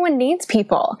everyone needs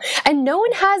people, and no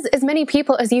one has as many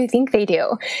people as you think they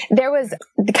do. There was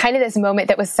kind of this moment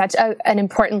that was such an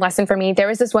important lesson for me. There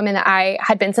was this woman that I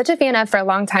had been such a fan of for a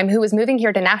long time who was moving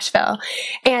here to Nashville.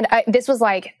 And this was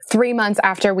like 3 months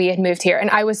after we had moved here. And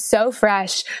I was so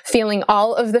fresh, feeling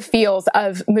all of the feels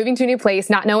of moving to a new place,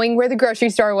 not knowing where the grocery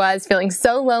store was, feeling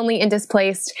so lonely and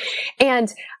displaced.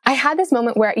 And I had this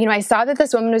moment where, you know, I saw that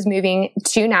this woman was moving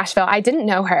to Nashville. I didn't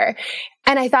know her.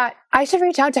 And I thought I should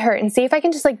reach out to her and see if I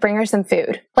can just like bring her some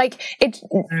food. Like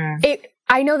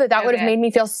I know that would have made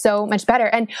me feel so much better.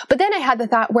 But then I had the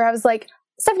thought where I was like,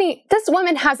 Stephanie, this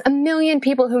woman has 1 million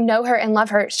people who know her and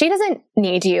love her. She doesn't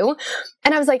need you.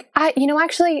 And I was like,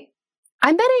 actually,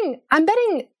 I'm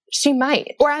betting she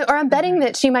might, or I'm betting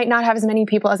that she might not have as many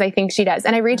people as I think she does.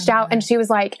 And I reached out and she was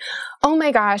like, oh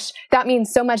my gosh, that means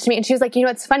so much to me. And she was like, you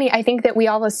know, it's funny. I think that we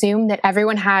all assume that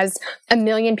everyone has 1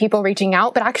 million people reaching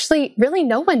out, but actually really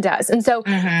no one does. And so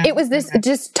it was this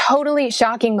just totally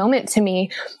shocking moment to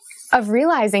me of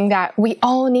realizing that we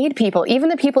all need people, even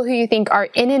the people who you think are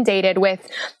inundated with,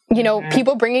 you know,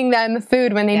 people bringing them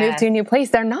food when they move to a new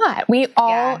place. They're not. We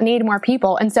all need more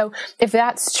people. And so if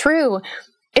that's true,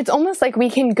 it's almost like we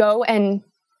can go and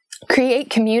create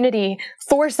community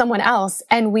for someone else,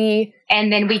 and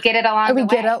then we get it along the way. We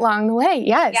get it along the way.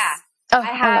 Yes. Yeah. Oh, I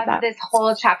have this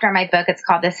whole chapter in my book. It's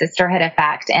called The Sisterhood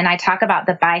Effect. And I talk about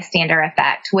the bystander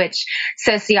effect, which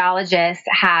sociologists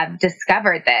have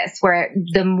discovered this, where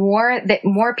the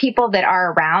more people that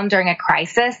are around during a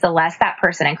crisis, the less that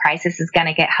person in crisis is going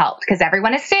to get helped, because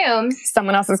everyone assumes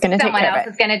someone else is going to take care of it. Someone else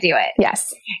is going to do it.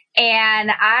 Yes. And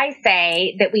I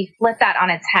say that we flip that on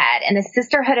its head. And the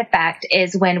sisterhood effect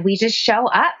is when we just show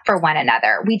up for one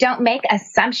another. We don't make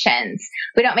assumptions.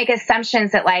 We don't make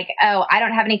assumptions that like, oh, I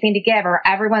don't have anything to give, or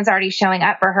everyone's already showing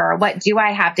up for her. What do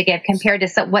I have to give compared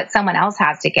to what someone else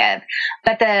has to give?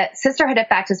 But the sisterhood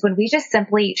effect is when we just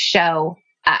simply show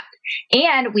up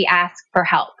and we ask for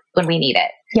help when we need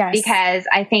it. Yes. Because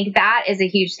I think that is a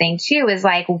huge thing too, is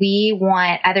like, we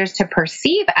want others to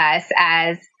perceive us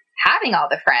as having all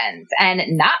the friends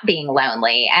and not being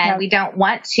lonely. And we don't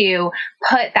want to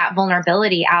put that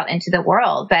vulnerability out into the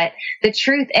world. But the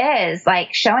truth is, like,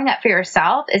 showing up for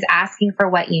yourself is asking for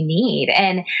what you need.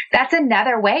 And that's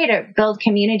another way to build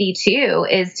community too,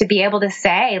 is to be able to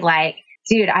say, like,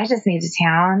 dude, I just moved to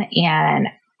town and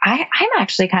I'm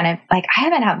actually kind of like, I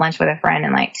haven't had lunch with a friend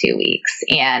in like 2 weeks.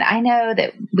 And I know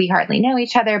that we hardly know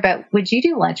each other, but would you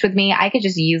do lunch with me? I could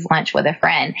just use lunch with a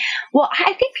friend. Well,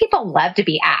 I think people love to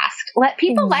be asked. Let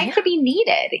people like to be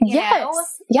needed. You know?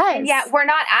 Yes. And yet we're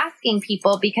not asking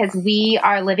people because we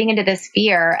are living into this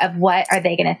fear of what are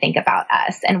they going to think about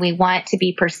us? And we want to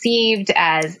be perceived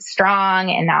as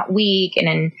strong and not weak.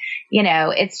 And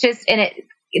it's just,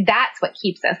 that's what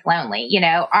keeps us lonely.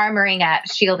 Armoring up,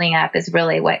 shielding up is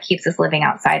really what keeps us living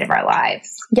outside of our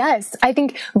lives. Yes. I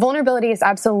think vulnerability is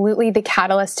absolutely the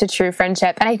catalyst to true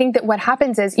friendship. And I think that what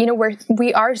happens is,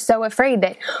 we are so afraid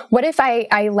that what if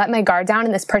I let my guard down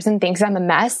and this person thinks I'm a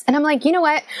mess? And I'm like, you know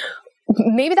what?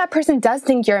 Maybe that person does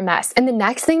think you're a mess. And the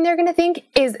next thing they're going to think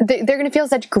is they're going to feel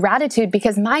such gratitude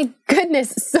because, my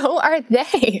goodness, so are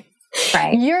they.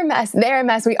 Right. You're a mess. They're a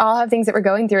mess. We all have things that we're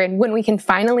going through. And when we can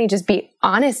finally just be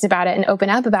honest about it and open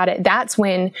up about it, that's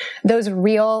when those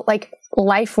real, like,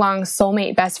 lifelong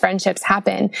soulmate best friendships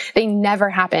happen. They never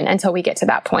happen until we get to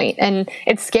that point. And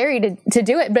it's scary to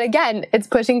do it. But again, it's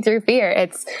pushing through fear.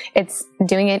 It's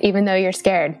doing it even though you're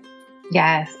scared.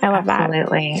 Yes. I love that.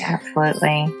 Absolutely.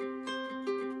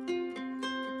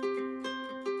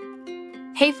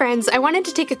 Hey friends, I wanted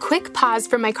to take a quick pause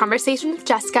from my conversation with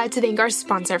Jessica to thank our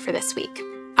sponsor for this week.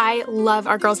 I love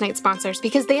our Girls Night sponsors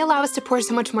because they allow us to pour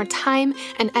so much more time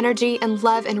and energy and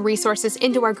love and resources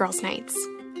into our Girls Nights.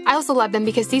 I also love them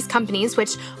because these companies,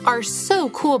 which are so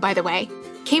cool by the way,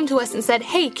 came to us and said,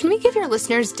 hey, can we give your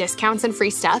listeners discounts and free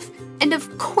stuff? And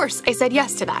of course I said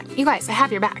yes to that. You guys, I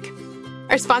have your back.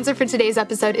 Our sponsor for today's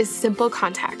episode is Simple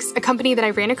Contacts, a company that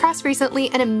I ran across recently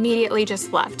and immediately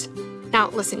just loved. Now,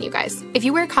 listen, you guys, if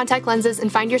you wear contact lenses and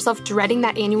find yourself dreading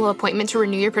that annual appointment to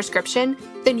renew your prescription,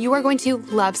 then you are going to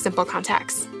love Simple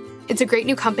Contacts. It's a great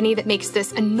new company that makes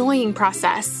this annoying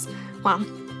process, well,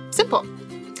 simple.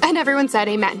 And everyone said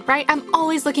amen, right? I'm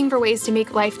always looking for ways to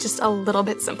make life just a little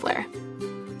bit simpler.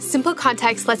 Simple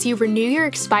Contacts lets you renew your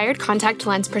expired contact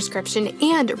lens prescription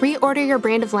and reorder your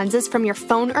brand of lenses from your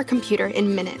phone or computer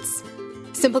in minutes.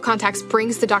 Simple Contacts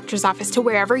brings the doctor's office to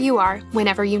wherever you are,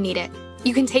 whenever you need it.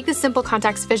 You can take the Simple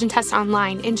Contacts vision test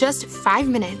online in just 5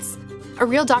 minutes. A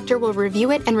real doctor will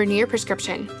review it and renew your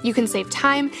prescription. You can save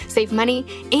time, save money,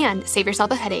 and save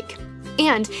yourself a headache.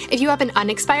 And if you have an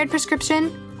unexpired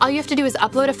prescription, all you have to do is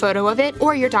upload a photo of it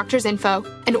or your doctor's info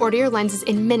and order your lenses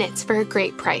in minutes for a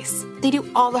great price. They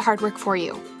do all the hard work for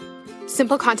you.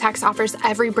 Simple Contacts offers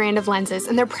every brand of lenses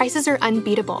and their prices are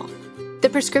unbeatable. The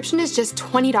prescription is just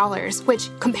 $20, which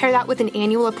compare that with an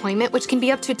annual appointment, which can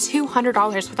be up to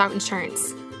 $200 without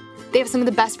insurance. They have some of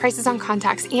the best prices on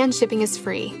contacts and shipping is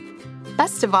free.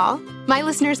 Best of all, my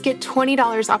listeners get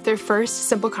 $20 off their first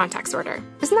Simple Contacts order.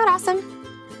 Isn't that awesome?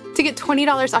 To get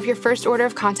 $20 off your first order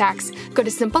of contacts, go to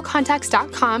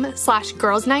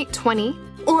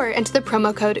simplecontacts.com/girlsnight20 or enter the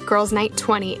promo code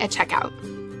girlsnight20 at checkout.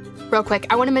 Real quick,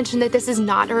 I want to mention that this is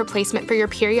not a replacement for your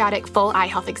periodic full eye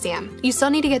health exam. You still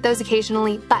need to get those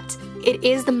occasionally, but it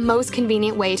is the most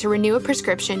convenient way to renew a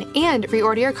prescription and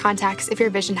reorder your contacts if your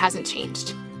vision hasn't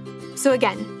changed. So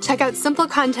again, check out Simple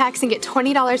Contacts and get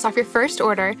 $20 off your first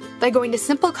order by going to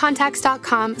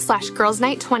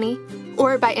simplecontacts.com/girlsnight20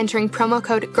 or by entering promo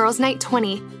code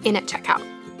girlsnight20 in at checkout.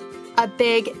 A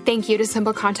big thank you to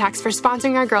Simple Contacts for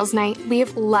sponsoring our Girls Night. We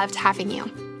have loved having you.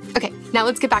 Okay, now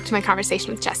let's get back to my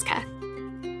conversation with Jessica.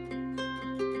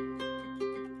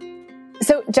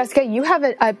 So, Jessica, you have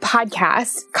a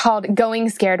podcast called Going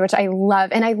Scared, which I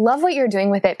love. And I love what you're doing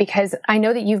with it because I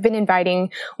know that you've been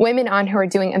inviting women on who are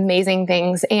doing amazing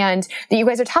things and that you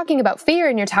guys are talking about fear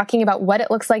and you're talking about what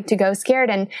it looks like to go scared.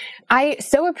 And I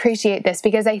so appreciate this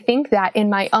because I think that in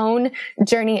my own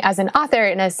journey as an author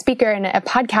and a speaker and a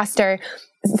podcaster,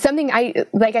 something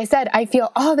like I said, I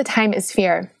feel all the time is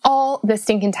fear. All the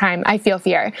stinking time, I feel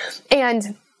fear.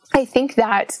 And I think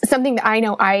that something that I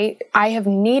know I have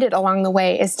needed along the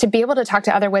way is to be able to talk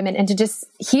to other women and to just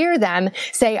hear them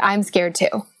say, I'm scared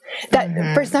too.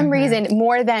 That for some reason,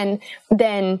 more than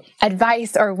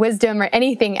advice or wisdom or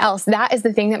anything else, that is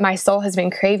the thing that my soul has been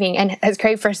craving and has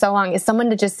craved for so long is someone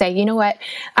to just say, you know what,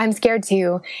 I'm scared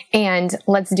too. And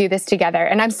let's do this together.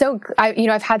 And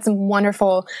I've had some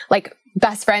wonderful,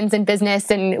 best friends in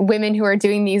business and women who are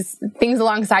doing these things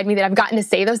alongside me that I've gotten to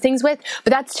say those things with,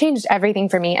 but that's changed everything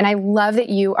for me. And I love that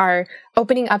you are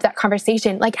opening up that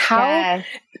conversation. Like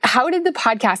how did the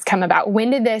podcast come about? When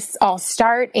did this all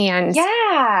start? And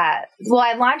well,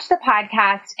 I launched the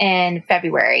podcast in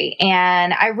February,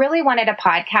 and I really wanted a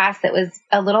podcast that was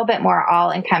a little bit more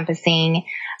all encompassing.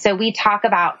 So we talk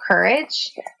about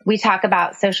courage, we talk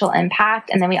about social impact,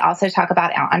 and then we also talk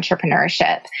about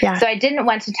entrepreneurship. Yeah. So I didn't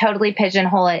want to totally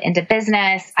pigeonhole it into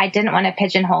business. I didn't want to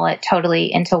pigeonhole it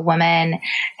totally into women.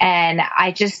 And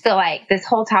I just feel like this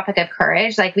whole topic of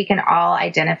courage, like we can all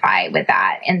identify with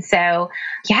that. And so,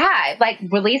 like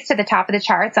released to the top of the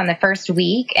charts on the first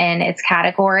week in its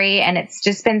category. And it's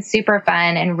just been super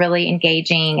fun and really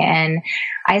engaging. And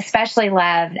I especially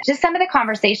loved just some of the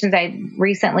conversations. I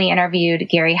recently interviewed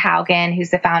Gary Haugen, who's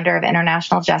the founder of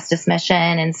International Justice Mission.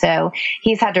 And so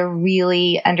he's had to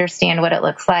really understand what it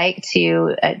looks like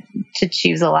to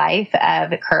choose a life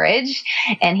of courage.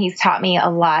 And he's taught me a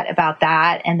lot about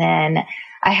that. And then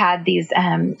I had these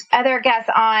other guests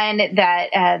on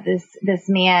that this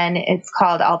man, it's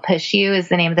called I'll Push You is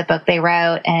the name of the book they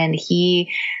wrote. And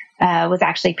he was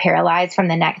actually paralyzed from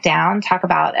the neck down. Talk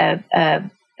about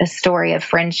a story of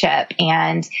friendship.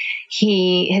 And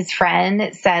his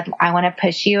friend said, I want to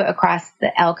push you across the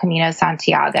El Camino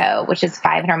Santiago, which is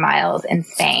 500 miles in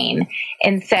Spain.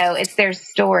 And so it's their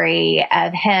story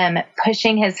of him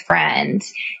pushing his friend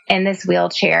in this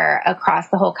wheelchair across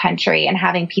the whole country and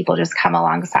having people just come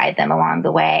alongside them along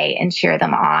the way and cheer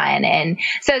them on. And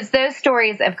so it's those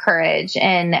stories of courage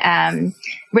and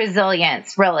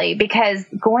resilience, really, because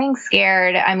going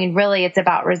scared, I mean, really, it's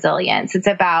about resilience. It's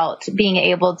about being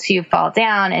able to fall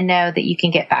down and know that you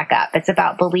can get back up. It's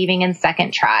about believing in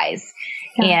second tries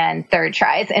and third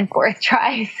tries and fourth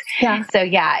tries. Yeah. So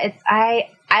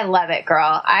I love it,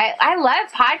 girl. I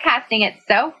love podcasting. It's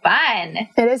so fun.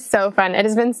 It is so fun. It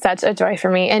has been such a joy for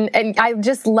me. And I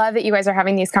just love that you guys are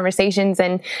having these conversations.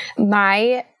 And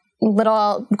my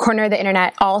little corner of the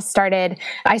internet I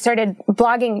started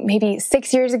blogging maybe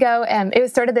 6 years ago. It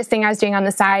was sort of this thing I was doing on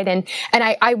the side. And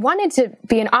I wanted to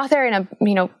be an author, and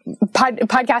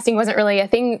podcasting wasn't really a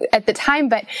thing at the time,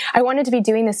 but I wanted to be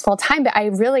doing this full time. But I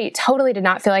really totally did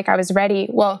not feel like I was ready.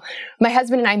 Well, my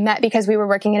husband and I met because we were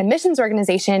working in a missions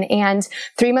organization, and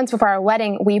 3 months before our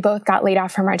wedding, we both got laid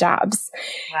off from our jobs.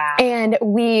 Wow. And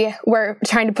we were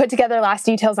trying to put together last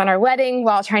details on our wedding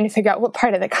while trying to figure out what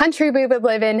part of the country we would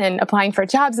live in and applying for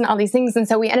jobs and all these things. And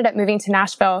so we ended up moving to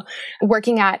Nashville,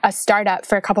 working at a startup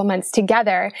for a couple months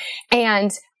together. And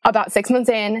about 6 months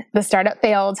in, the startup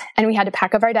failed and we had to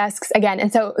pack up our desks again.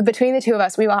 And so between the two of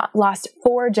us, we lost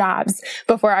 4 jobs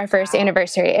before our first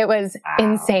anniversary. It was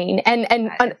insane and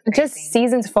just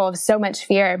seasons full of so much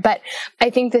fear. But I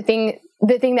think the thing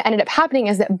that ended up happening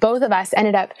is that both of us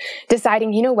ended up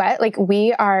deciding, you know what, like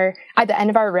we are at the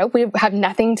end of our rope. We have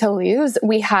nothing to lose.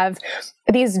 We have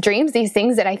these dreams, these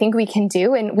things that I think we can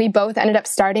do. And we both ended up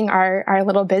starting our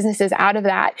little businesses out of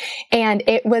that. And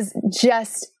it was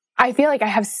just, I feel like I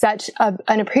have such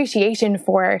an appreciation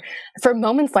for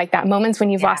moments like that, moments when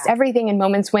you've lost everything, and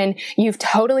moments when you've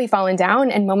totally fallen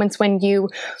down, and moments when you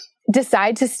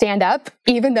decide to stand up,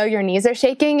 even though your knees are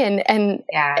shaking. And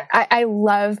I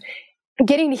love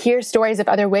getting to hear stories of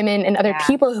other women and other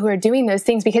people who are doing those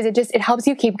things, because it helps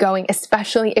you keep going,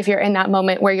 especially if you're in that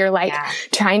moment where you're like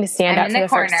trying to stand up for the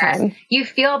first time. You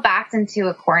feel backed into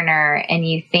a corner and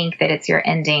you think that it's your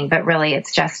ending, but really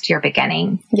it's just your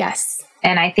beginning. Yes.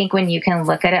 And I think when you can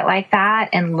look at it like that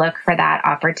and look for that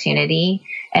opportunity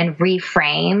and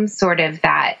reframe sort of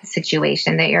that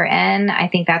situation that you're in, I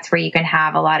think that's where you can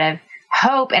have a lot of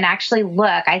hope and actually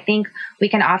look. I think we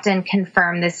can often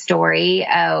confirm this story,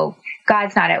 oh,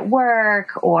 God's not at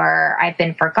work, or I've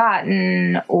been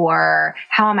forgotten, or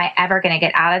how am I ever going to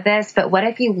get out of this? But what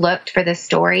if you looked for the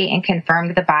story and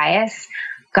confirmed the bias?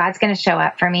 God's going to show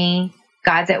up for me.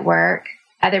 God's at work.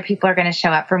 Other people are going to show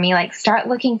up for me. Like, start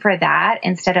looking for that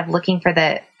instead of looking for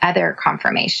the other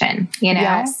confirmation, you know?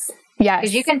 Yes.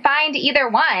 Because you can find either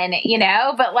one, you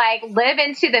know, but like live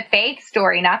into the faith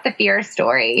story, not the fear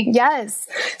story. Yes.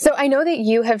 So I know that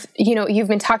you have, you've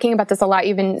been talking about this a lot.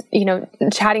 You've been,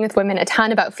 chatting with women a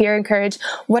ton about fear and courage.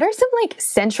 What are some like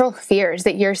central fears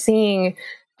that you're seeing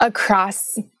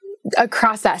across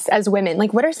us as women?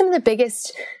 Like, what are some of the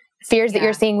biggest fears that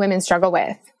you're seeing women struggle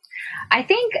with? I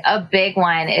think a big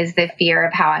one is the fear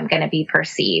of how I'm going to be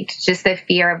perceived, just the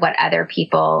fear of what other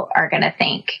people are going to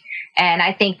think. And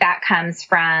I think that comes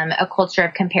from a culture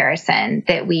of comparison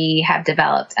that we have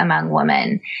developed among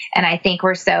women. And I think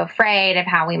we're so afraid of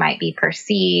how we might be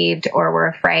perceived, or we're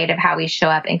afraid of how we show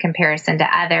up in comparison to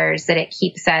others, that it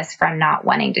keeps us from not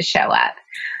wanting to show up.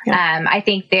 I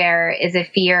think there is a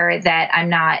fear that I'm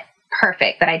not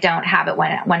perfect, that I don't have it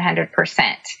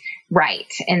 100%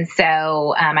 right. And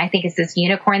so I think it's this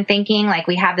unicorn thinking, like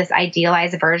we have this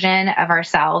idealized version of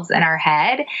ourselves in our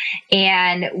head.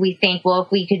 And we think, well,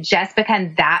 if we could just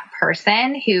become that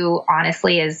person who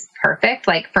honestly is perfect.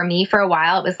 Like for me, for a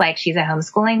while, it was like, she's a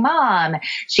homeschooling mom.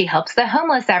 She helps the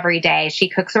homeless every day. She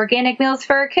cooks organic meals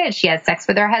for her kids. She has sex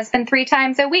with her husband 3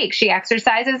 times a week. She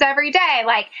exercises every day.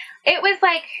 Like it was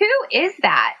like, who is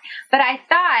that? But I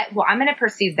thought, well, I'm going to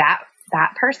pursue that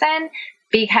person,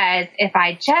 because if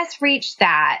I just reach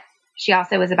that, she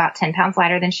also was about 10 pounds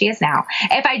lighter than she is now.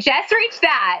 If I just reach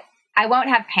that, I won't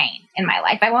have pain in my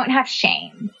life. I won't have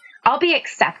shame. I'll be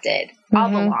accepted. I'll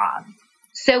belong.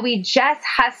 So we just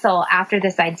hustle after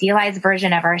this idealized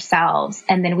version of ourselves.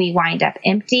 And then we wind up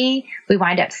empty. We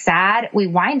wind up sad. We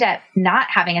wind up not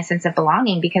having a sense of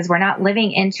belonging because we're not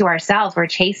living into ourselves. We're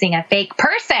chasing a fake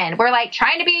person. We're like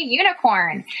trying to be a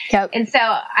unicorn. Yep. And so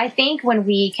I think when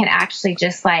we can actually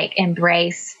just like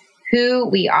embrace who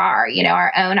we are, you know,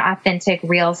 our own authentic,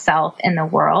 real self in the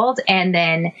world, and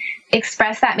then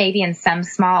express that maybe in some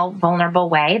small, vulnerable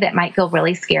way that might feel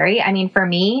really scary. I mean, for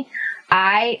me,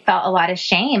 I felt a lot of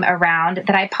shame around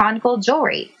that I pawned gold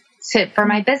jewelry for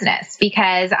my business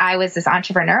because I was this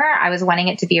entrepreneur. I was wanting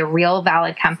it to be a real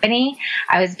valid company.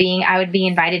 I would be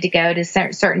invited to go to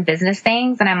certain business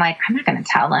things. And I'm like, I'm not going to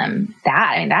tell them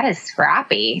that. I mean, that is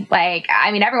scrappy. Like,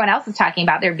 I mean, everyone else is talking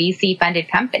about their VC funded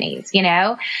companies, you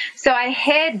know? So I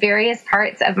hid various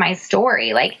parts of my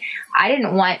story. Like I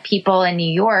didn't want people in New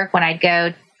York when I'd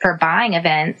go for buying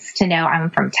events to know I'm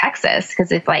from Texas,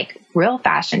 because it's like real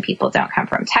fashion people don't come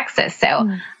from Texas. So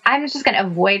I'm just going to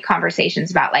avoid conversations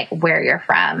about like where you're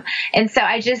from. And so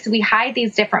we hide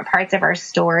these different parts of our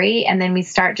story, and then we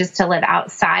start just to live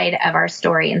outside of our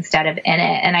story instead of in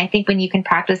it. And I think when you can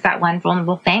practice that one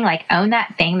vulnerable thing, like own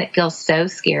that thing that feels so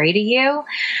scary to you,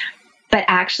 but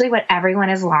actually what everyone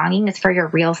is longing is for your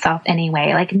real self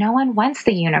anyway. Like no one wants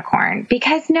the unicorn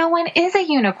because no one is a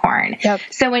unicorn. Yep.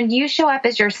 So when you show up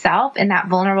as yourself in that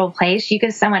vulnerable place, you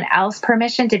give someone else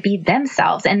permission to be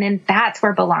themselves. And then that's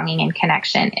where belonging and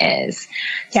connection is.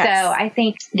 Yes. So I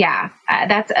think,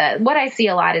 that's what I see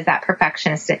a lot is that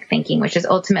perfectionistic thinking, which is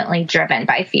ultimately driven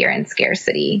by fear and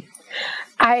scarcity.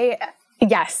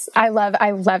 Yes, I love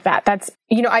that. That's,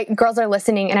 you know, girls are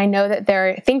listening and I know that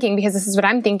they're thinking, because this is what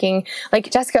I'm thinking,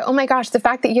 like, Jessica, oh my gosh, the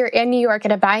fact that you're in New York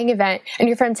at a buying event and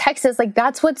you're from Texas, like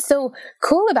that's what's so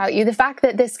cool about you. The fact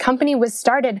that this company was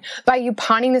started by you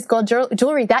pawning this gold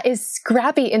jewelry, that is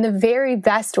scrappy in the very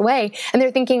best way. And they're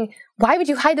thinking, why would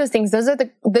you hide those things? Those are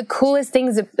the coolest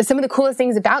things, some of the coolest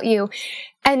things about you.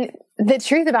 And the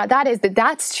truth about that is that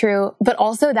that's true, but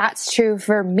also that's true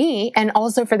for me and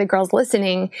also for the girls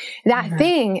listening. That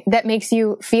thing that makes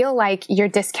you feel like you're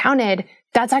discounted,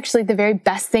 that's actually the very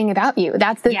best thing about you.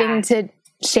 That's the thing to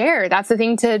share. That's the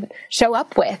thing to show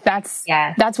up with. That's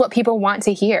what people want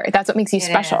to hear. That's what makes you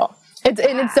special. And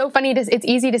it's so funny it's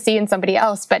easy to see in somebody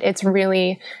else, but it's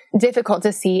really difficult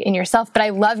to see in yourself. But I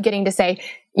love getting to say,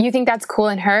 you think that's cool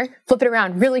in her? Flip it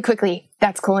around really quickly.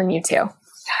 That's cool in you too.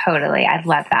 Totally. I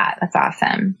love that. That's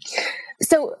awesome.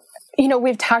 So, you know,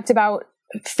 we've talked about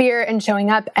fear and showing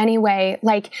up anyway.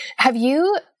 Like,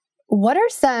 what are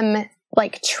some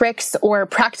like tricks or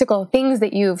practical things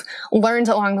that you've learned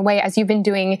along the way as you've been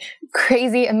doing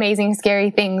crazy, amazing,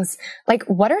 scary things? Like,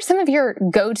 what are some of your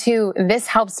go-to, this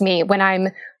helps me when I'm,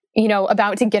 you know,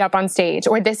 about to get up on stage,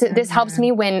 or this helps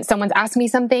me when someone's asked me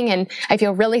something and I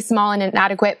feel really small and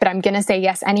inadequate, but I'm going to say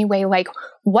yes anyway. Like,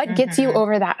 what gets you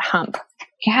over that hump?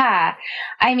 Yeah.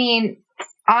 I mean,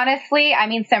 honestly,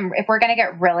 if we're going to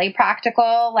get really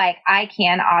practical, like I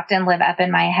can often live up in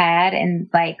my head and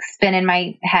like spin in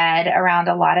my head around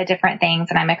a lot of different things.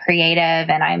 And I'm a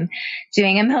creative and I'm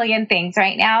doing a million things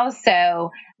right now. So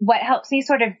what helps me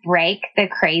sort of break the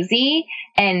crazy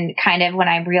and kind of when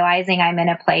I'm realizing I'm in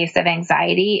a place of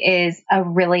anxiety is a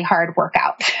really hard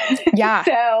workout. Yeah.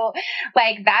 So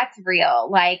like that's real.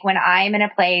 Like when I'm in a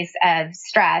place of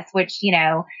stress, which, you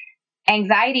know,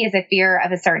 anxiety is a fear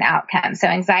of a certain outcome. So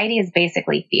anxiety is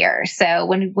basically fear. So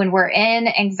when we're in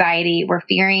anxiety, we're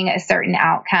fearing a certain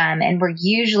outcome, and we're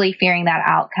usually fearing that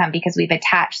outcome because we've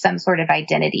attached some sort of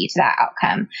identity to that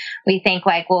outcome. We think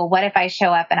like, well, what if I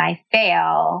show up and I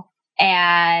fail?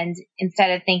 And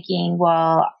instead of thinking,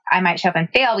 well, I might show up and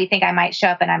fail, we think I might show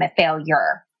up and I'm a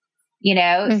failure. You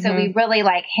know, so we really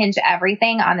like hinge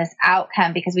everything on this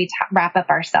outcome because we wrap up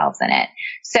ourselves in it.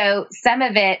 So some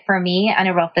of it for me on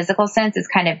a real physical sense is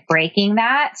kind of breaking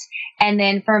that. And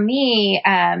then for me,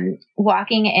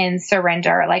 walking in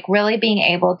surrender, like really being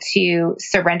able to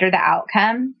surrender the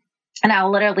outcome. And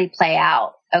I'll literally play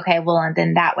out Okay, well, and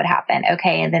then that would happen.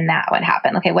 Okay, and then that would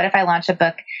happen. Okay, what if I launch a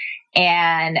book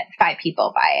and 5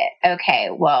 people buy it? Okay,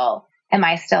 well, am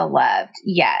I still loved?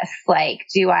 Yes. Like,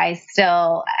 do I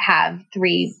still have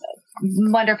 3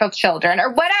 wonderful children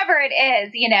or whatever it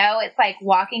is? It's like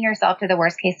walking yourself to the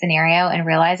worst case scenario and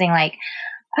realizing like,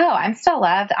 oh, I'm still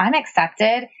loved. I'm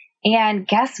accepted. And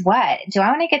guess what? Do I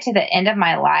want to get to the end of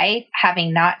my life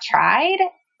having not tried?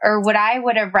 Or would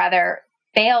have rather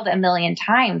failed a million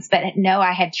times, but no,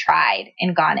 I had tried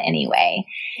and gone anyway.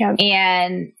 Yeah.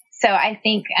 And so I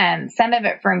think some of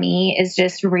it for me is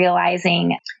just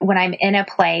realizing when I'm in a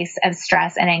place of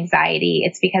stress and anxiety,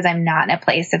 it's because I'm not in a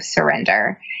place of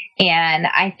surrender. And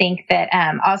I think that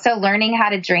also learning how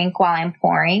to drink while I'm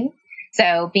pouring.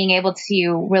 So being able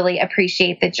to really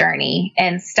appreciate the journey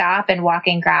and stop and walk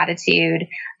in gratitude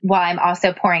while I'm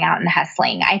also pouring out and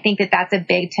hustling. I think that that's a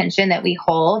big tension that we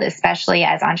hold, especially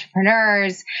as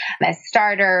entrepreneurs, as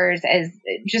starters, as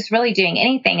just really doing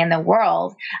anything in the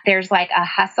world. There's like a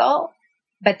hustle,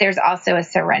 but there's also a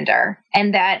surrender.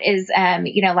 And that is,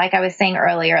 like I was saying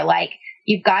earlier, like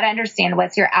you've got to understand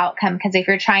what's your outcome. Because if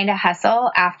you're trying to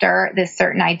hustle after this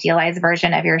certain idealized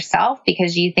version of yourself,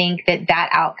 because you think that that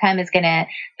outcome is going to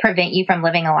prevent you from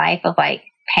living a life of like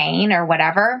pain or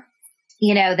whatever,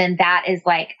 then that is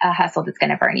like a hustle that's going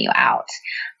to burn you out.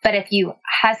 But if you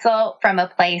hustle from a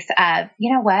place of,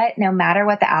 no matter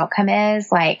what the outcome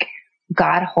is, like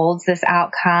God holds this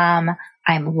outcome.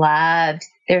 I'm loved.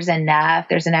 There's enough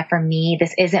for me.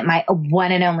 This isn't my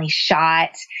one and only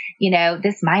shot.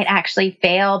 This might actually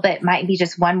fail, but might be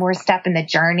just one more step in the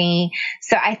journey.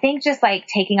 So I think just like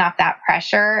taking off that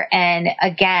pressure and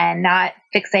again, not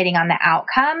fixating on the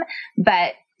outcome,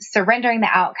 but surrendering the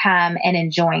outcome and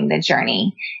enjoying the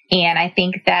journey. And I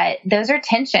think that those are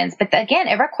tensions, but again,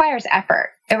 it requires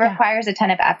effort. It requires a ton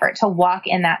of effort to walk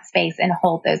in that space and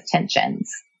hold those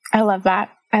tensions. I love that.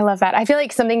 I feel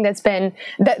like something that's been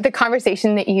the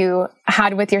conversation that you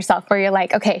had with yourself where you're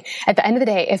like, okay, at the end of the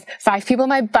day, if 5 people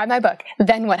buy my book,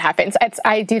 then what happens?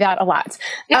 I do that a lot.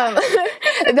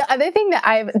 The other thing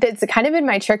that's kind of been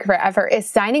my trick forever is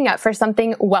signing up for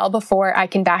something well before I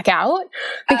can back out,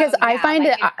 because I find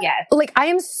like I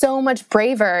am so much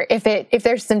braver if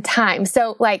there's some time.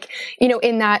 So like,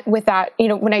 when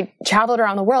I traveled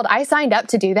around the world, I signed up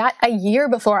to do that a year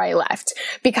before I left,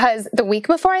 because the week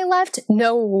before I left,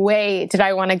 no way did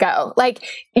I want to go. Like,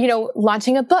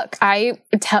 launching a book, I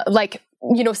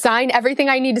sign everything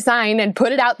I need to sign and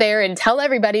put it out there and tell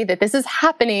everybody that this is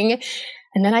happening.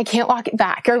 And then I can't walk it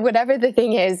back or whatever the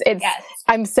thing is. I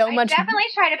definitely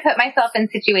try to put myself in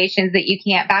situations that you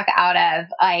can't back out of.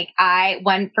 Like I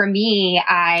wanted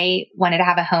to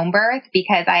have a home birth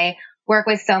because I work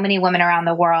with so many women around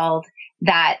the world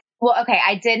that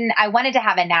I wanted to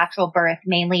have a natural birth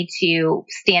mainly to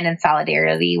stand in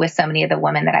solidarity with so many of the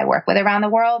women that I work with around the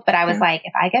world. But I was like,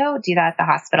 if I go do that at the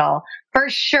hospital, for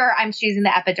sure, I'm choosing the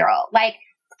epidural. Like,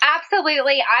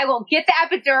 absolutely, I will get the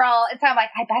epidural. And so I'm like,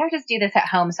 I better just do this at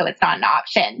home so it's not an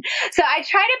option. So I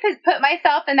try to put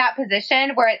myself in that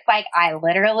position where it's like, I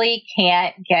literally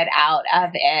can't get out of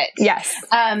it. Yes.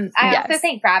 I also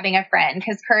think grabbing a friend,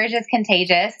 because courage is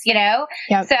contagious,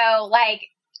 Yep. So like,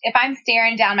 if I'm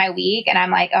staring down my week and I'm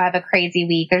like, oh, I have a crazy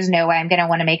week, there's no way I'm going to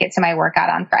want to make it to my workout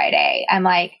on Friday. I'm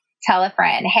like, tell a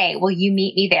friend, hey, will you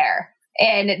meet me there?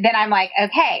 And then I'm like,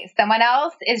 okay, someone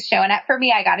else is showing up for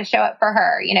me. I got to show up for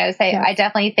her, So I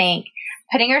definitely think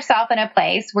putting yourself in a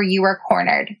place where you were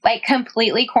cornered, like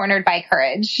completely cornered by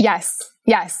courage. Yes.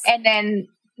 And then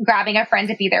grabbing a friend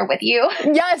to be there with you.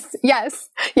 Yes,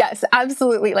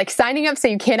 absolutely. Like signing up so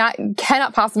you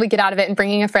cannot possibly get out of it and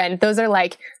bringing a friend. Those are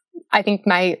like, I think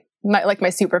my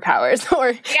superpowers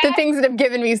or the things that have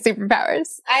given me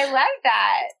superpowers. I love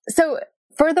that. So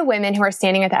for the women who are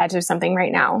standing at the edge of something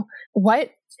right now,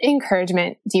 what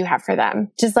encouragement do you have for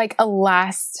them? Just like a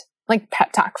last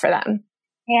pep talk for them.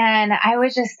 And I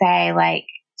would just say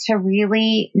to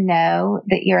really know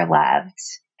that you're loved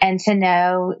and to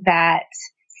know that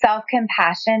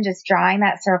self-compassion, just drawing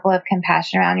that circle of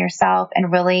compassion around yourself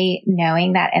and really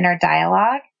knowing that inner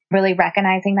dialogue, really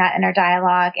recognizing that inner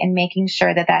dialogue and making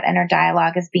sure that that inner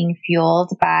dialogue is being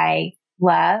fueled by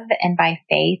love and by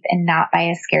faith and not by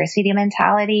a scarcity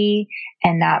mentality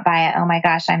and not by, oh my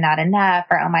gosh, I'm not enough,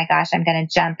 or oh my gosh, I'm going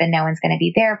to jump and no one's going to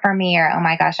be there for me, or oh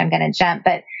my gosh, I'm going to jump.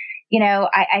 But,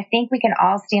 I think we can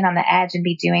all stand on the edge and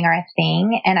be doing our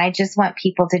thing. And I just want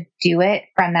people to do it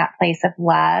from that place of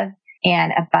love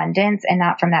and abundance and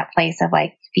not from that place of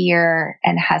fear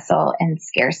and hustle and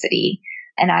scarcity.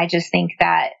 And I just think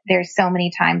that there's so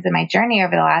many times in my journey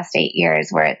over the last 8 years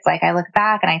where it's I look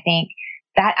back and I think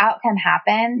that outcome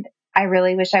happened I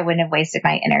really wish I wouldn't have wasted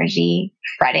my energy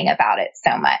fretting about it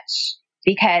so much,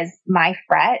 because my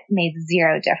fret made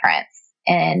zero difference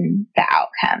in the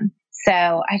outcome. So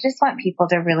I just want people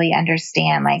to really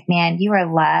understand, like, man, you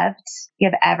are loved. You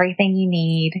have everything you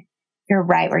need. You're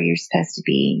right where you're supposed to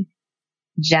be.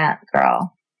 Jump,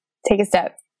 girl. Take a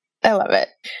step. I love it.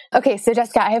 Okay. So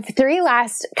Jessica, I have 3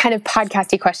 last kind of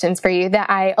podcasty questions for you that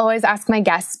I always ask my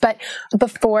guests. But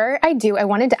before I do, I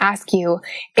wanted to ask you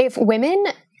if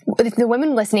the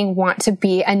women listening want to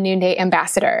be a Noonday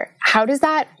ambassador, how does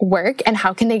that work and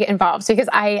how can they get involved? Because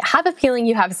I have a feeling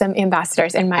you have some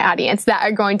ambassadors in my audience that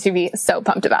are going to be so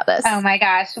pumped about this. Oh my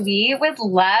gosh. We would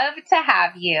love to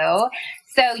have you.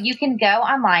 So you can go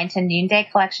online to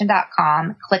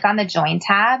noondaycollection.com, click on the join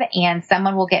tab, and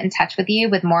someone will get in touch with you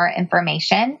with more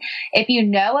information. If you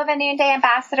know of a Noonday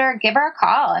ambassador, give her a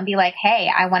call and be like, hey,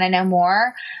 I want to know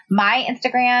more. My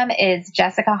Instagram is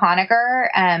Jessica Honegger,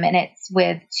 and it's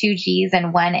with 2 G's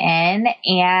and 1 N.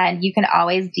 And you can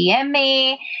always DM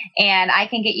me and I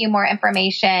can get you more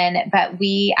information. But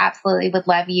we absolutely would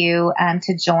love you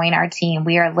to join our team.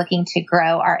 We are looking to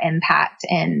grow our impact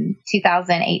in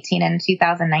 2018 and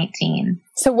 2019.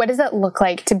 So what does it look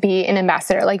like to be an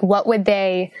ambassador? Like, what would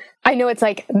I know it's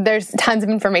like, there's tons of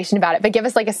information about it, but give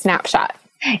us like a snapshot.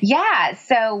 Yeah.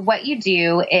 So what you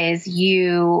do is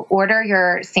you order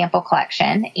your sample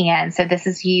collection. And so this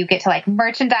is, you get to like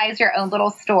merchandise your own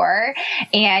little store,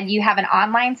 and you have an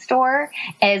online store,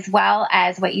 as well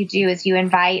as what you do is you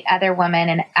invite other women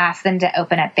and ask them to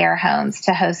open up their homes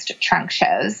to host trunk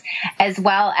shows, as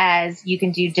well as you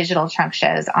can do digital trunk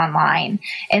shows online.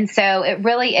 And so it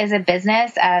really is a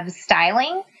business of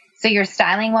styling. So you're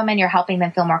styling women, you're helping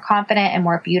them feel more confident and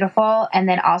more beautiful, and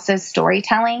then also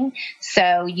storytelling.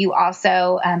 So you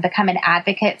also become an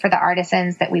advocate for the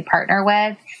artisans that we partner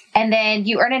with. And then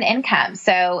you earn an income.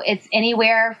 So it's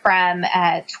anywhere from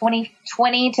 20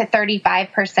 to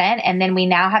 35%. And then we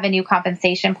now have a new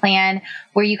compensation plan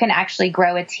where you can actually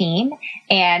grow a team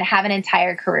and have an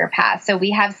entire career path. So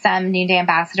we have some Noonday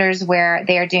ambassadors where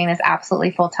they are doing this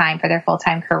absolutely full time for their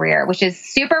full-time career, which is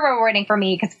super rewarding for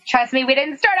me because trust me, we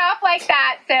didn't start off like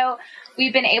that. So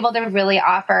we've been able to really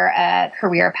offer a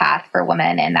career path for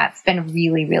women. And that's been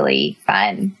really, really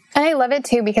fun. And I love it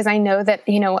too, because I know that,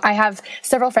 I have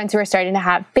several friends who are starting to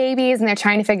have babies and they're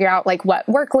trying to figure out like what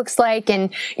work looks like and,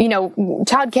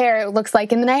 childcare looks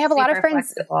like. And then I have a lot of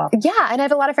friends. Flexible. Yeah. And I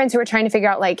have a lot of friends who are trying to figure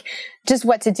out like just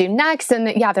what to do next. And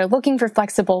they're looking for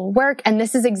flexible work. And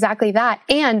this is exactly that.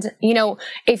 And,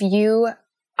 if you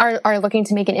are looking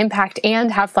to make an impact and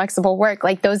have flexible work,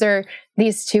 like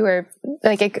these two are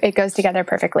like, it goes together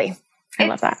perfectly. I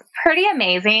love that. Pretty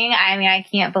amazing. I mean, I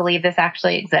can't believe this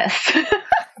actually exists.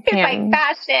 It's like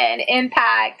fashion,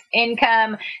 impact,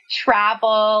 income,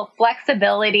 travel,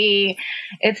 flexibility.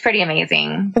 It's pretty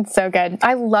amazing. It's so good.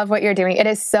 I love what you're doing. It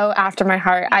is so after my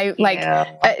heart.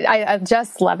 I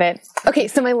just love it. Okay.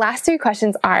 So my last 3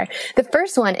 questions are, the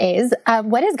first one is,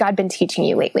 what has God been teaching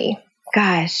you lately?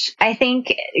 Gosh, I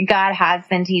think God has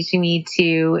been teaching me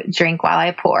to drink while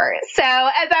I pour. So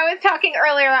as I was talking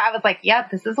earlier, I was like,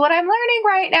 yep, this is what I'm learning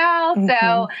right now. Mm-hmm.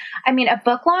 So, I mean, a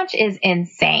book launch is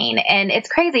insane. And it's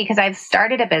crazy because I've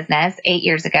started a business 8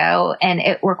 years ago and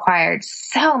it required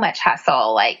so much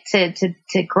hustle, like to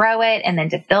grow it and then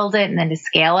to build it and then to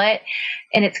scale it.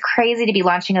 And it's crazy to be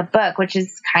launching a book, which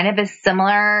is kind of a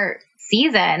similar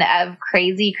season of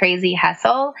crazy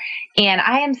hustle. And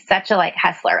I am such a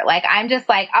hustler. I'm just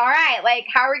all right,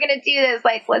 how are we going to do this?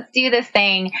 Let's do this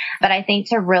thing. But I think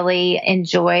to really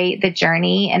enjoy the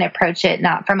journey and approach it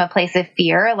not from a place of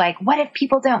fear, what if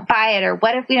people don't buy it? Or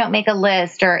what if we don't make a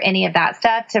list or any of that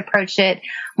stuff, to approach it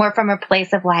more from a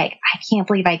place of I can't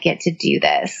believe I get to do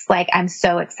this. I'm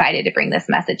so excited to bring this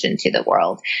message into the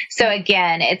world. So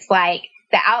again, it's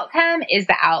the outcome is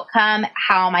the outcome.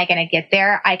 How am I going to get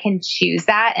there? I can choose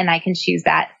that, and I can choose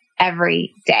that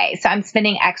every day. So I'm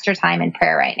spending extra time in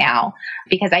prayer right now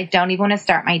because I don't even want to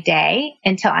start my day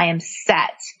until I am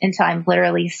set, until I'm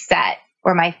literally set,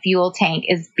 where my fuel tank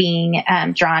is being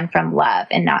drawn from love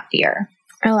and not fear.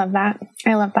 I love that.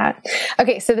 I love that.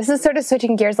 Okay. So this is sort of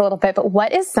switching gears a little bit, but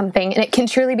what is something, and it can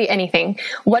truly be anything,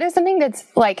 what is something that's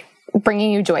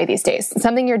bringing you joy these days?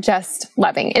 Something you're just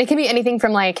loving. And it can be anything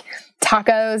from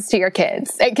tacos to your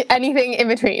kids, anything in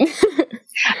between.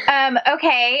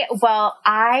 Okay. Well,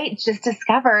 I just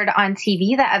discovered on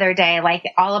TV the other day,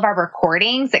 all of our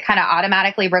recordings that kind of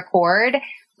automatically record.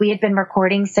 We had been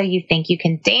recording So You Think You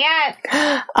Can Dance.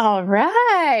 All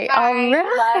right. I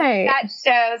love that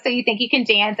show, So You Think You Can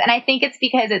Dance. And I think it's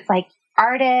because it's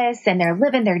artists and they're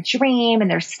living their dream and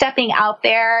they're stepping out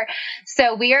there.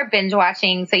 So we are binge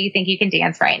watching So You Think You Can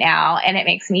Dance right now. And it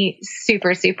makes me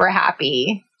super, super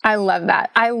happy. I love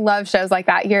that. I love shows like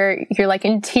that. You're like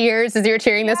in tears as you're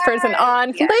cheering this person on.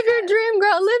 Yes. Live your dream,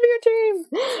 girl. Live your dream.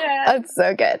 Yes. That's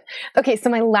so good. Okay.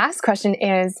 So my last question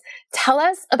is, tell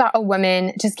us about a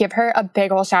woman, just give her a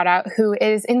big ol' shout out, who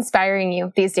is inspiring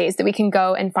you these days that we can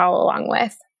go and follow along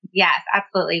with. Yes,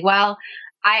 absolutely. Well,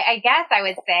 I guess I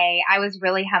would say I was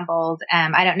really humbled.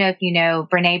 I don't know if you know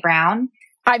Brene Brown.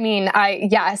 I mean,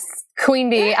 yes,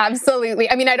 Queen Bee, absolutely.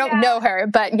 I mean, I don't know her,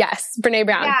 but yes, Brene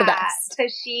Brown, the best. So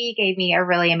she gave me a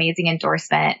really amazing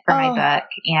endorsement for my book,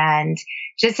 and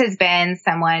just has been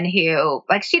someone who,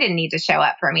 like, she didn't need to show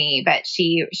up for me, but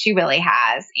she really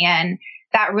has. And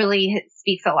that really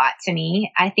speaks a lot to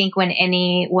me. I think when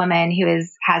any woman who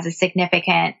has a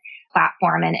significant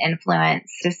platform and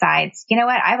influence decides, you know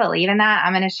what, I believe in that,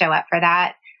 I'm going to show up for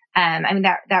that. I mean,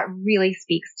 that really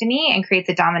speaks to me and creates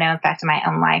a domino effect in my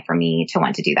own life for me to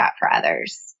want to do that for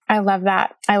others. I love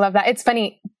that. I love that. It's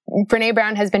funny. Brene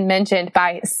Brown has been mentioned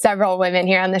by several women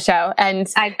here on the show, and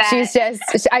I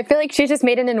feel like she's just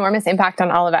made an enormous impact on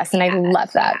all of us. And I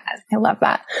love that. I love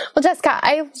that. Well, Jessica,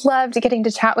 I loved getting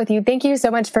to chat with you. Thank you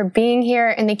so much for being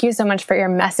here. And thank you so much for your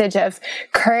message of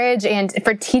courage and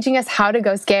for teaching us how to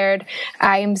go scared.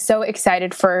 I am so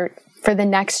excited for the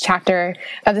next chapter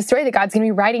of the story that God's going to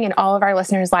be writing in all of our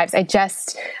listeners' lives. I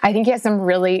think he has some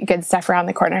really good stuff around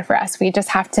the corner for us. We just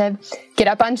have to get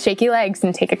up on shaky legs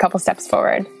and take a couple steps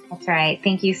forward. That's right.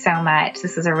 Thank you so much.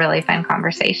 This is a really fun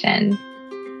conversation.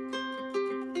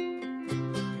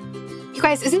 You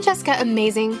guys, isn't Jessica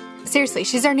amazing? Seriously,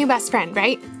 she's our new best friend,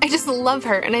 right? I just love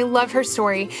her and I love her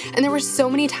story. And there were so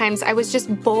many times I was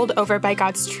just bowled over by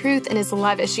God's truth and his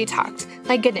love as she talked.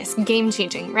 My goodness,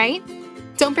 game-changing, right?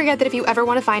 Don't forget that if you ever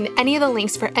want to find any of the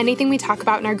links for anything we talk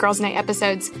about in our Girls Night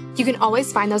episodes, you can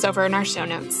always find those over in our show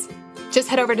notes. Just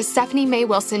head over to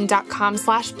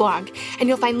stephaniemaywilson.com/blog and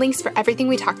you'll find links for everything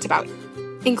we talked about,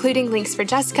 including links for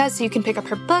Jessica so you can pick up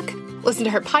her book, listen to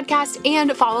her podcast,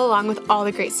 and follow along with all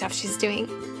the great stuff she's doing.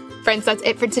 Friends, that's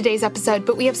it for today's episode,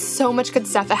 but we have so much good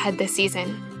stuff ahead this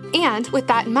season. And with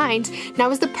that in mind,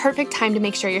 now is the perfect time to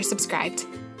make sure you're subscribed.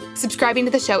 Subscribing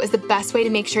to the show is the best way to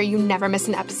make sure you never miss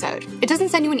an episode. It doesn't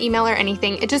send you an email or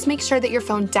anything. It just makes sure that your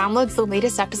phone downloads the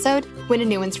latest episode when a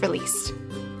new one's released.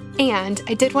 And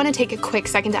I did want to take a quick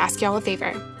second to ask y'all a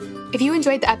favor. If you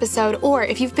enjoyed the episode, or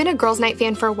if you've been a Girls Night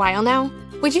fan for a while now,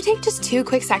 would you take just 2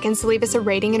 quick seconds to leave us a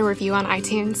rating and a review on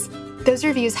iTunes? Those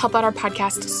reviews help out our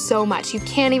podcast so much. You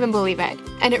can't even believe it.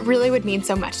 And it really would mean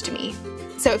so much to me.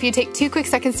 So if you take 2 quick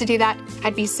seconds to do that,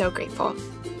 I'd be so grateful.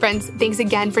 Friends, thanks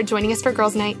again for joining us for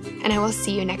Girls Night, and I will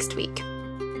see you next week.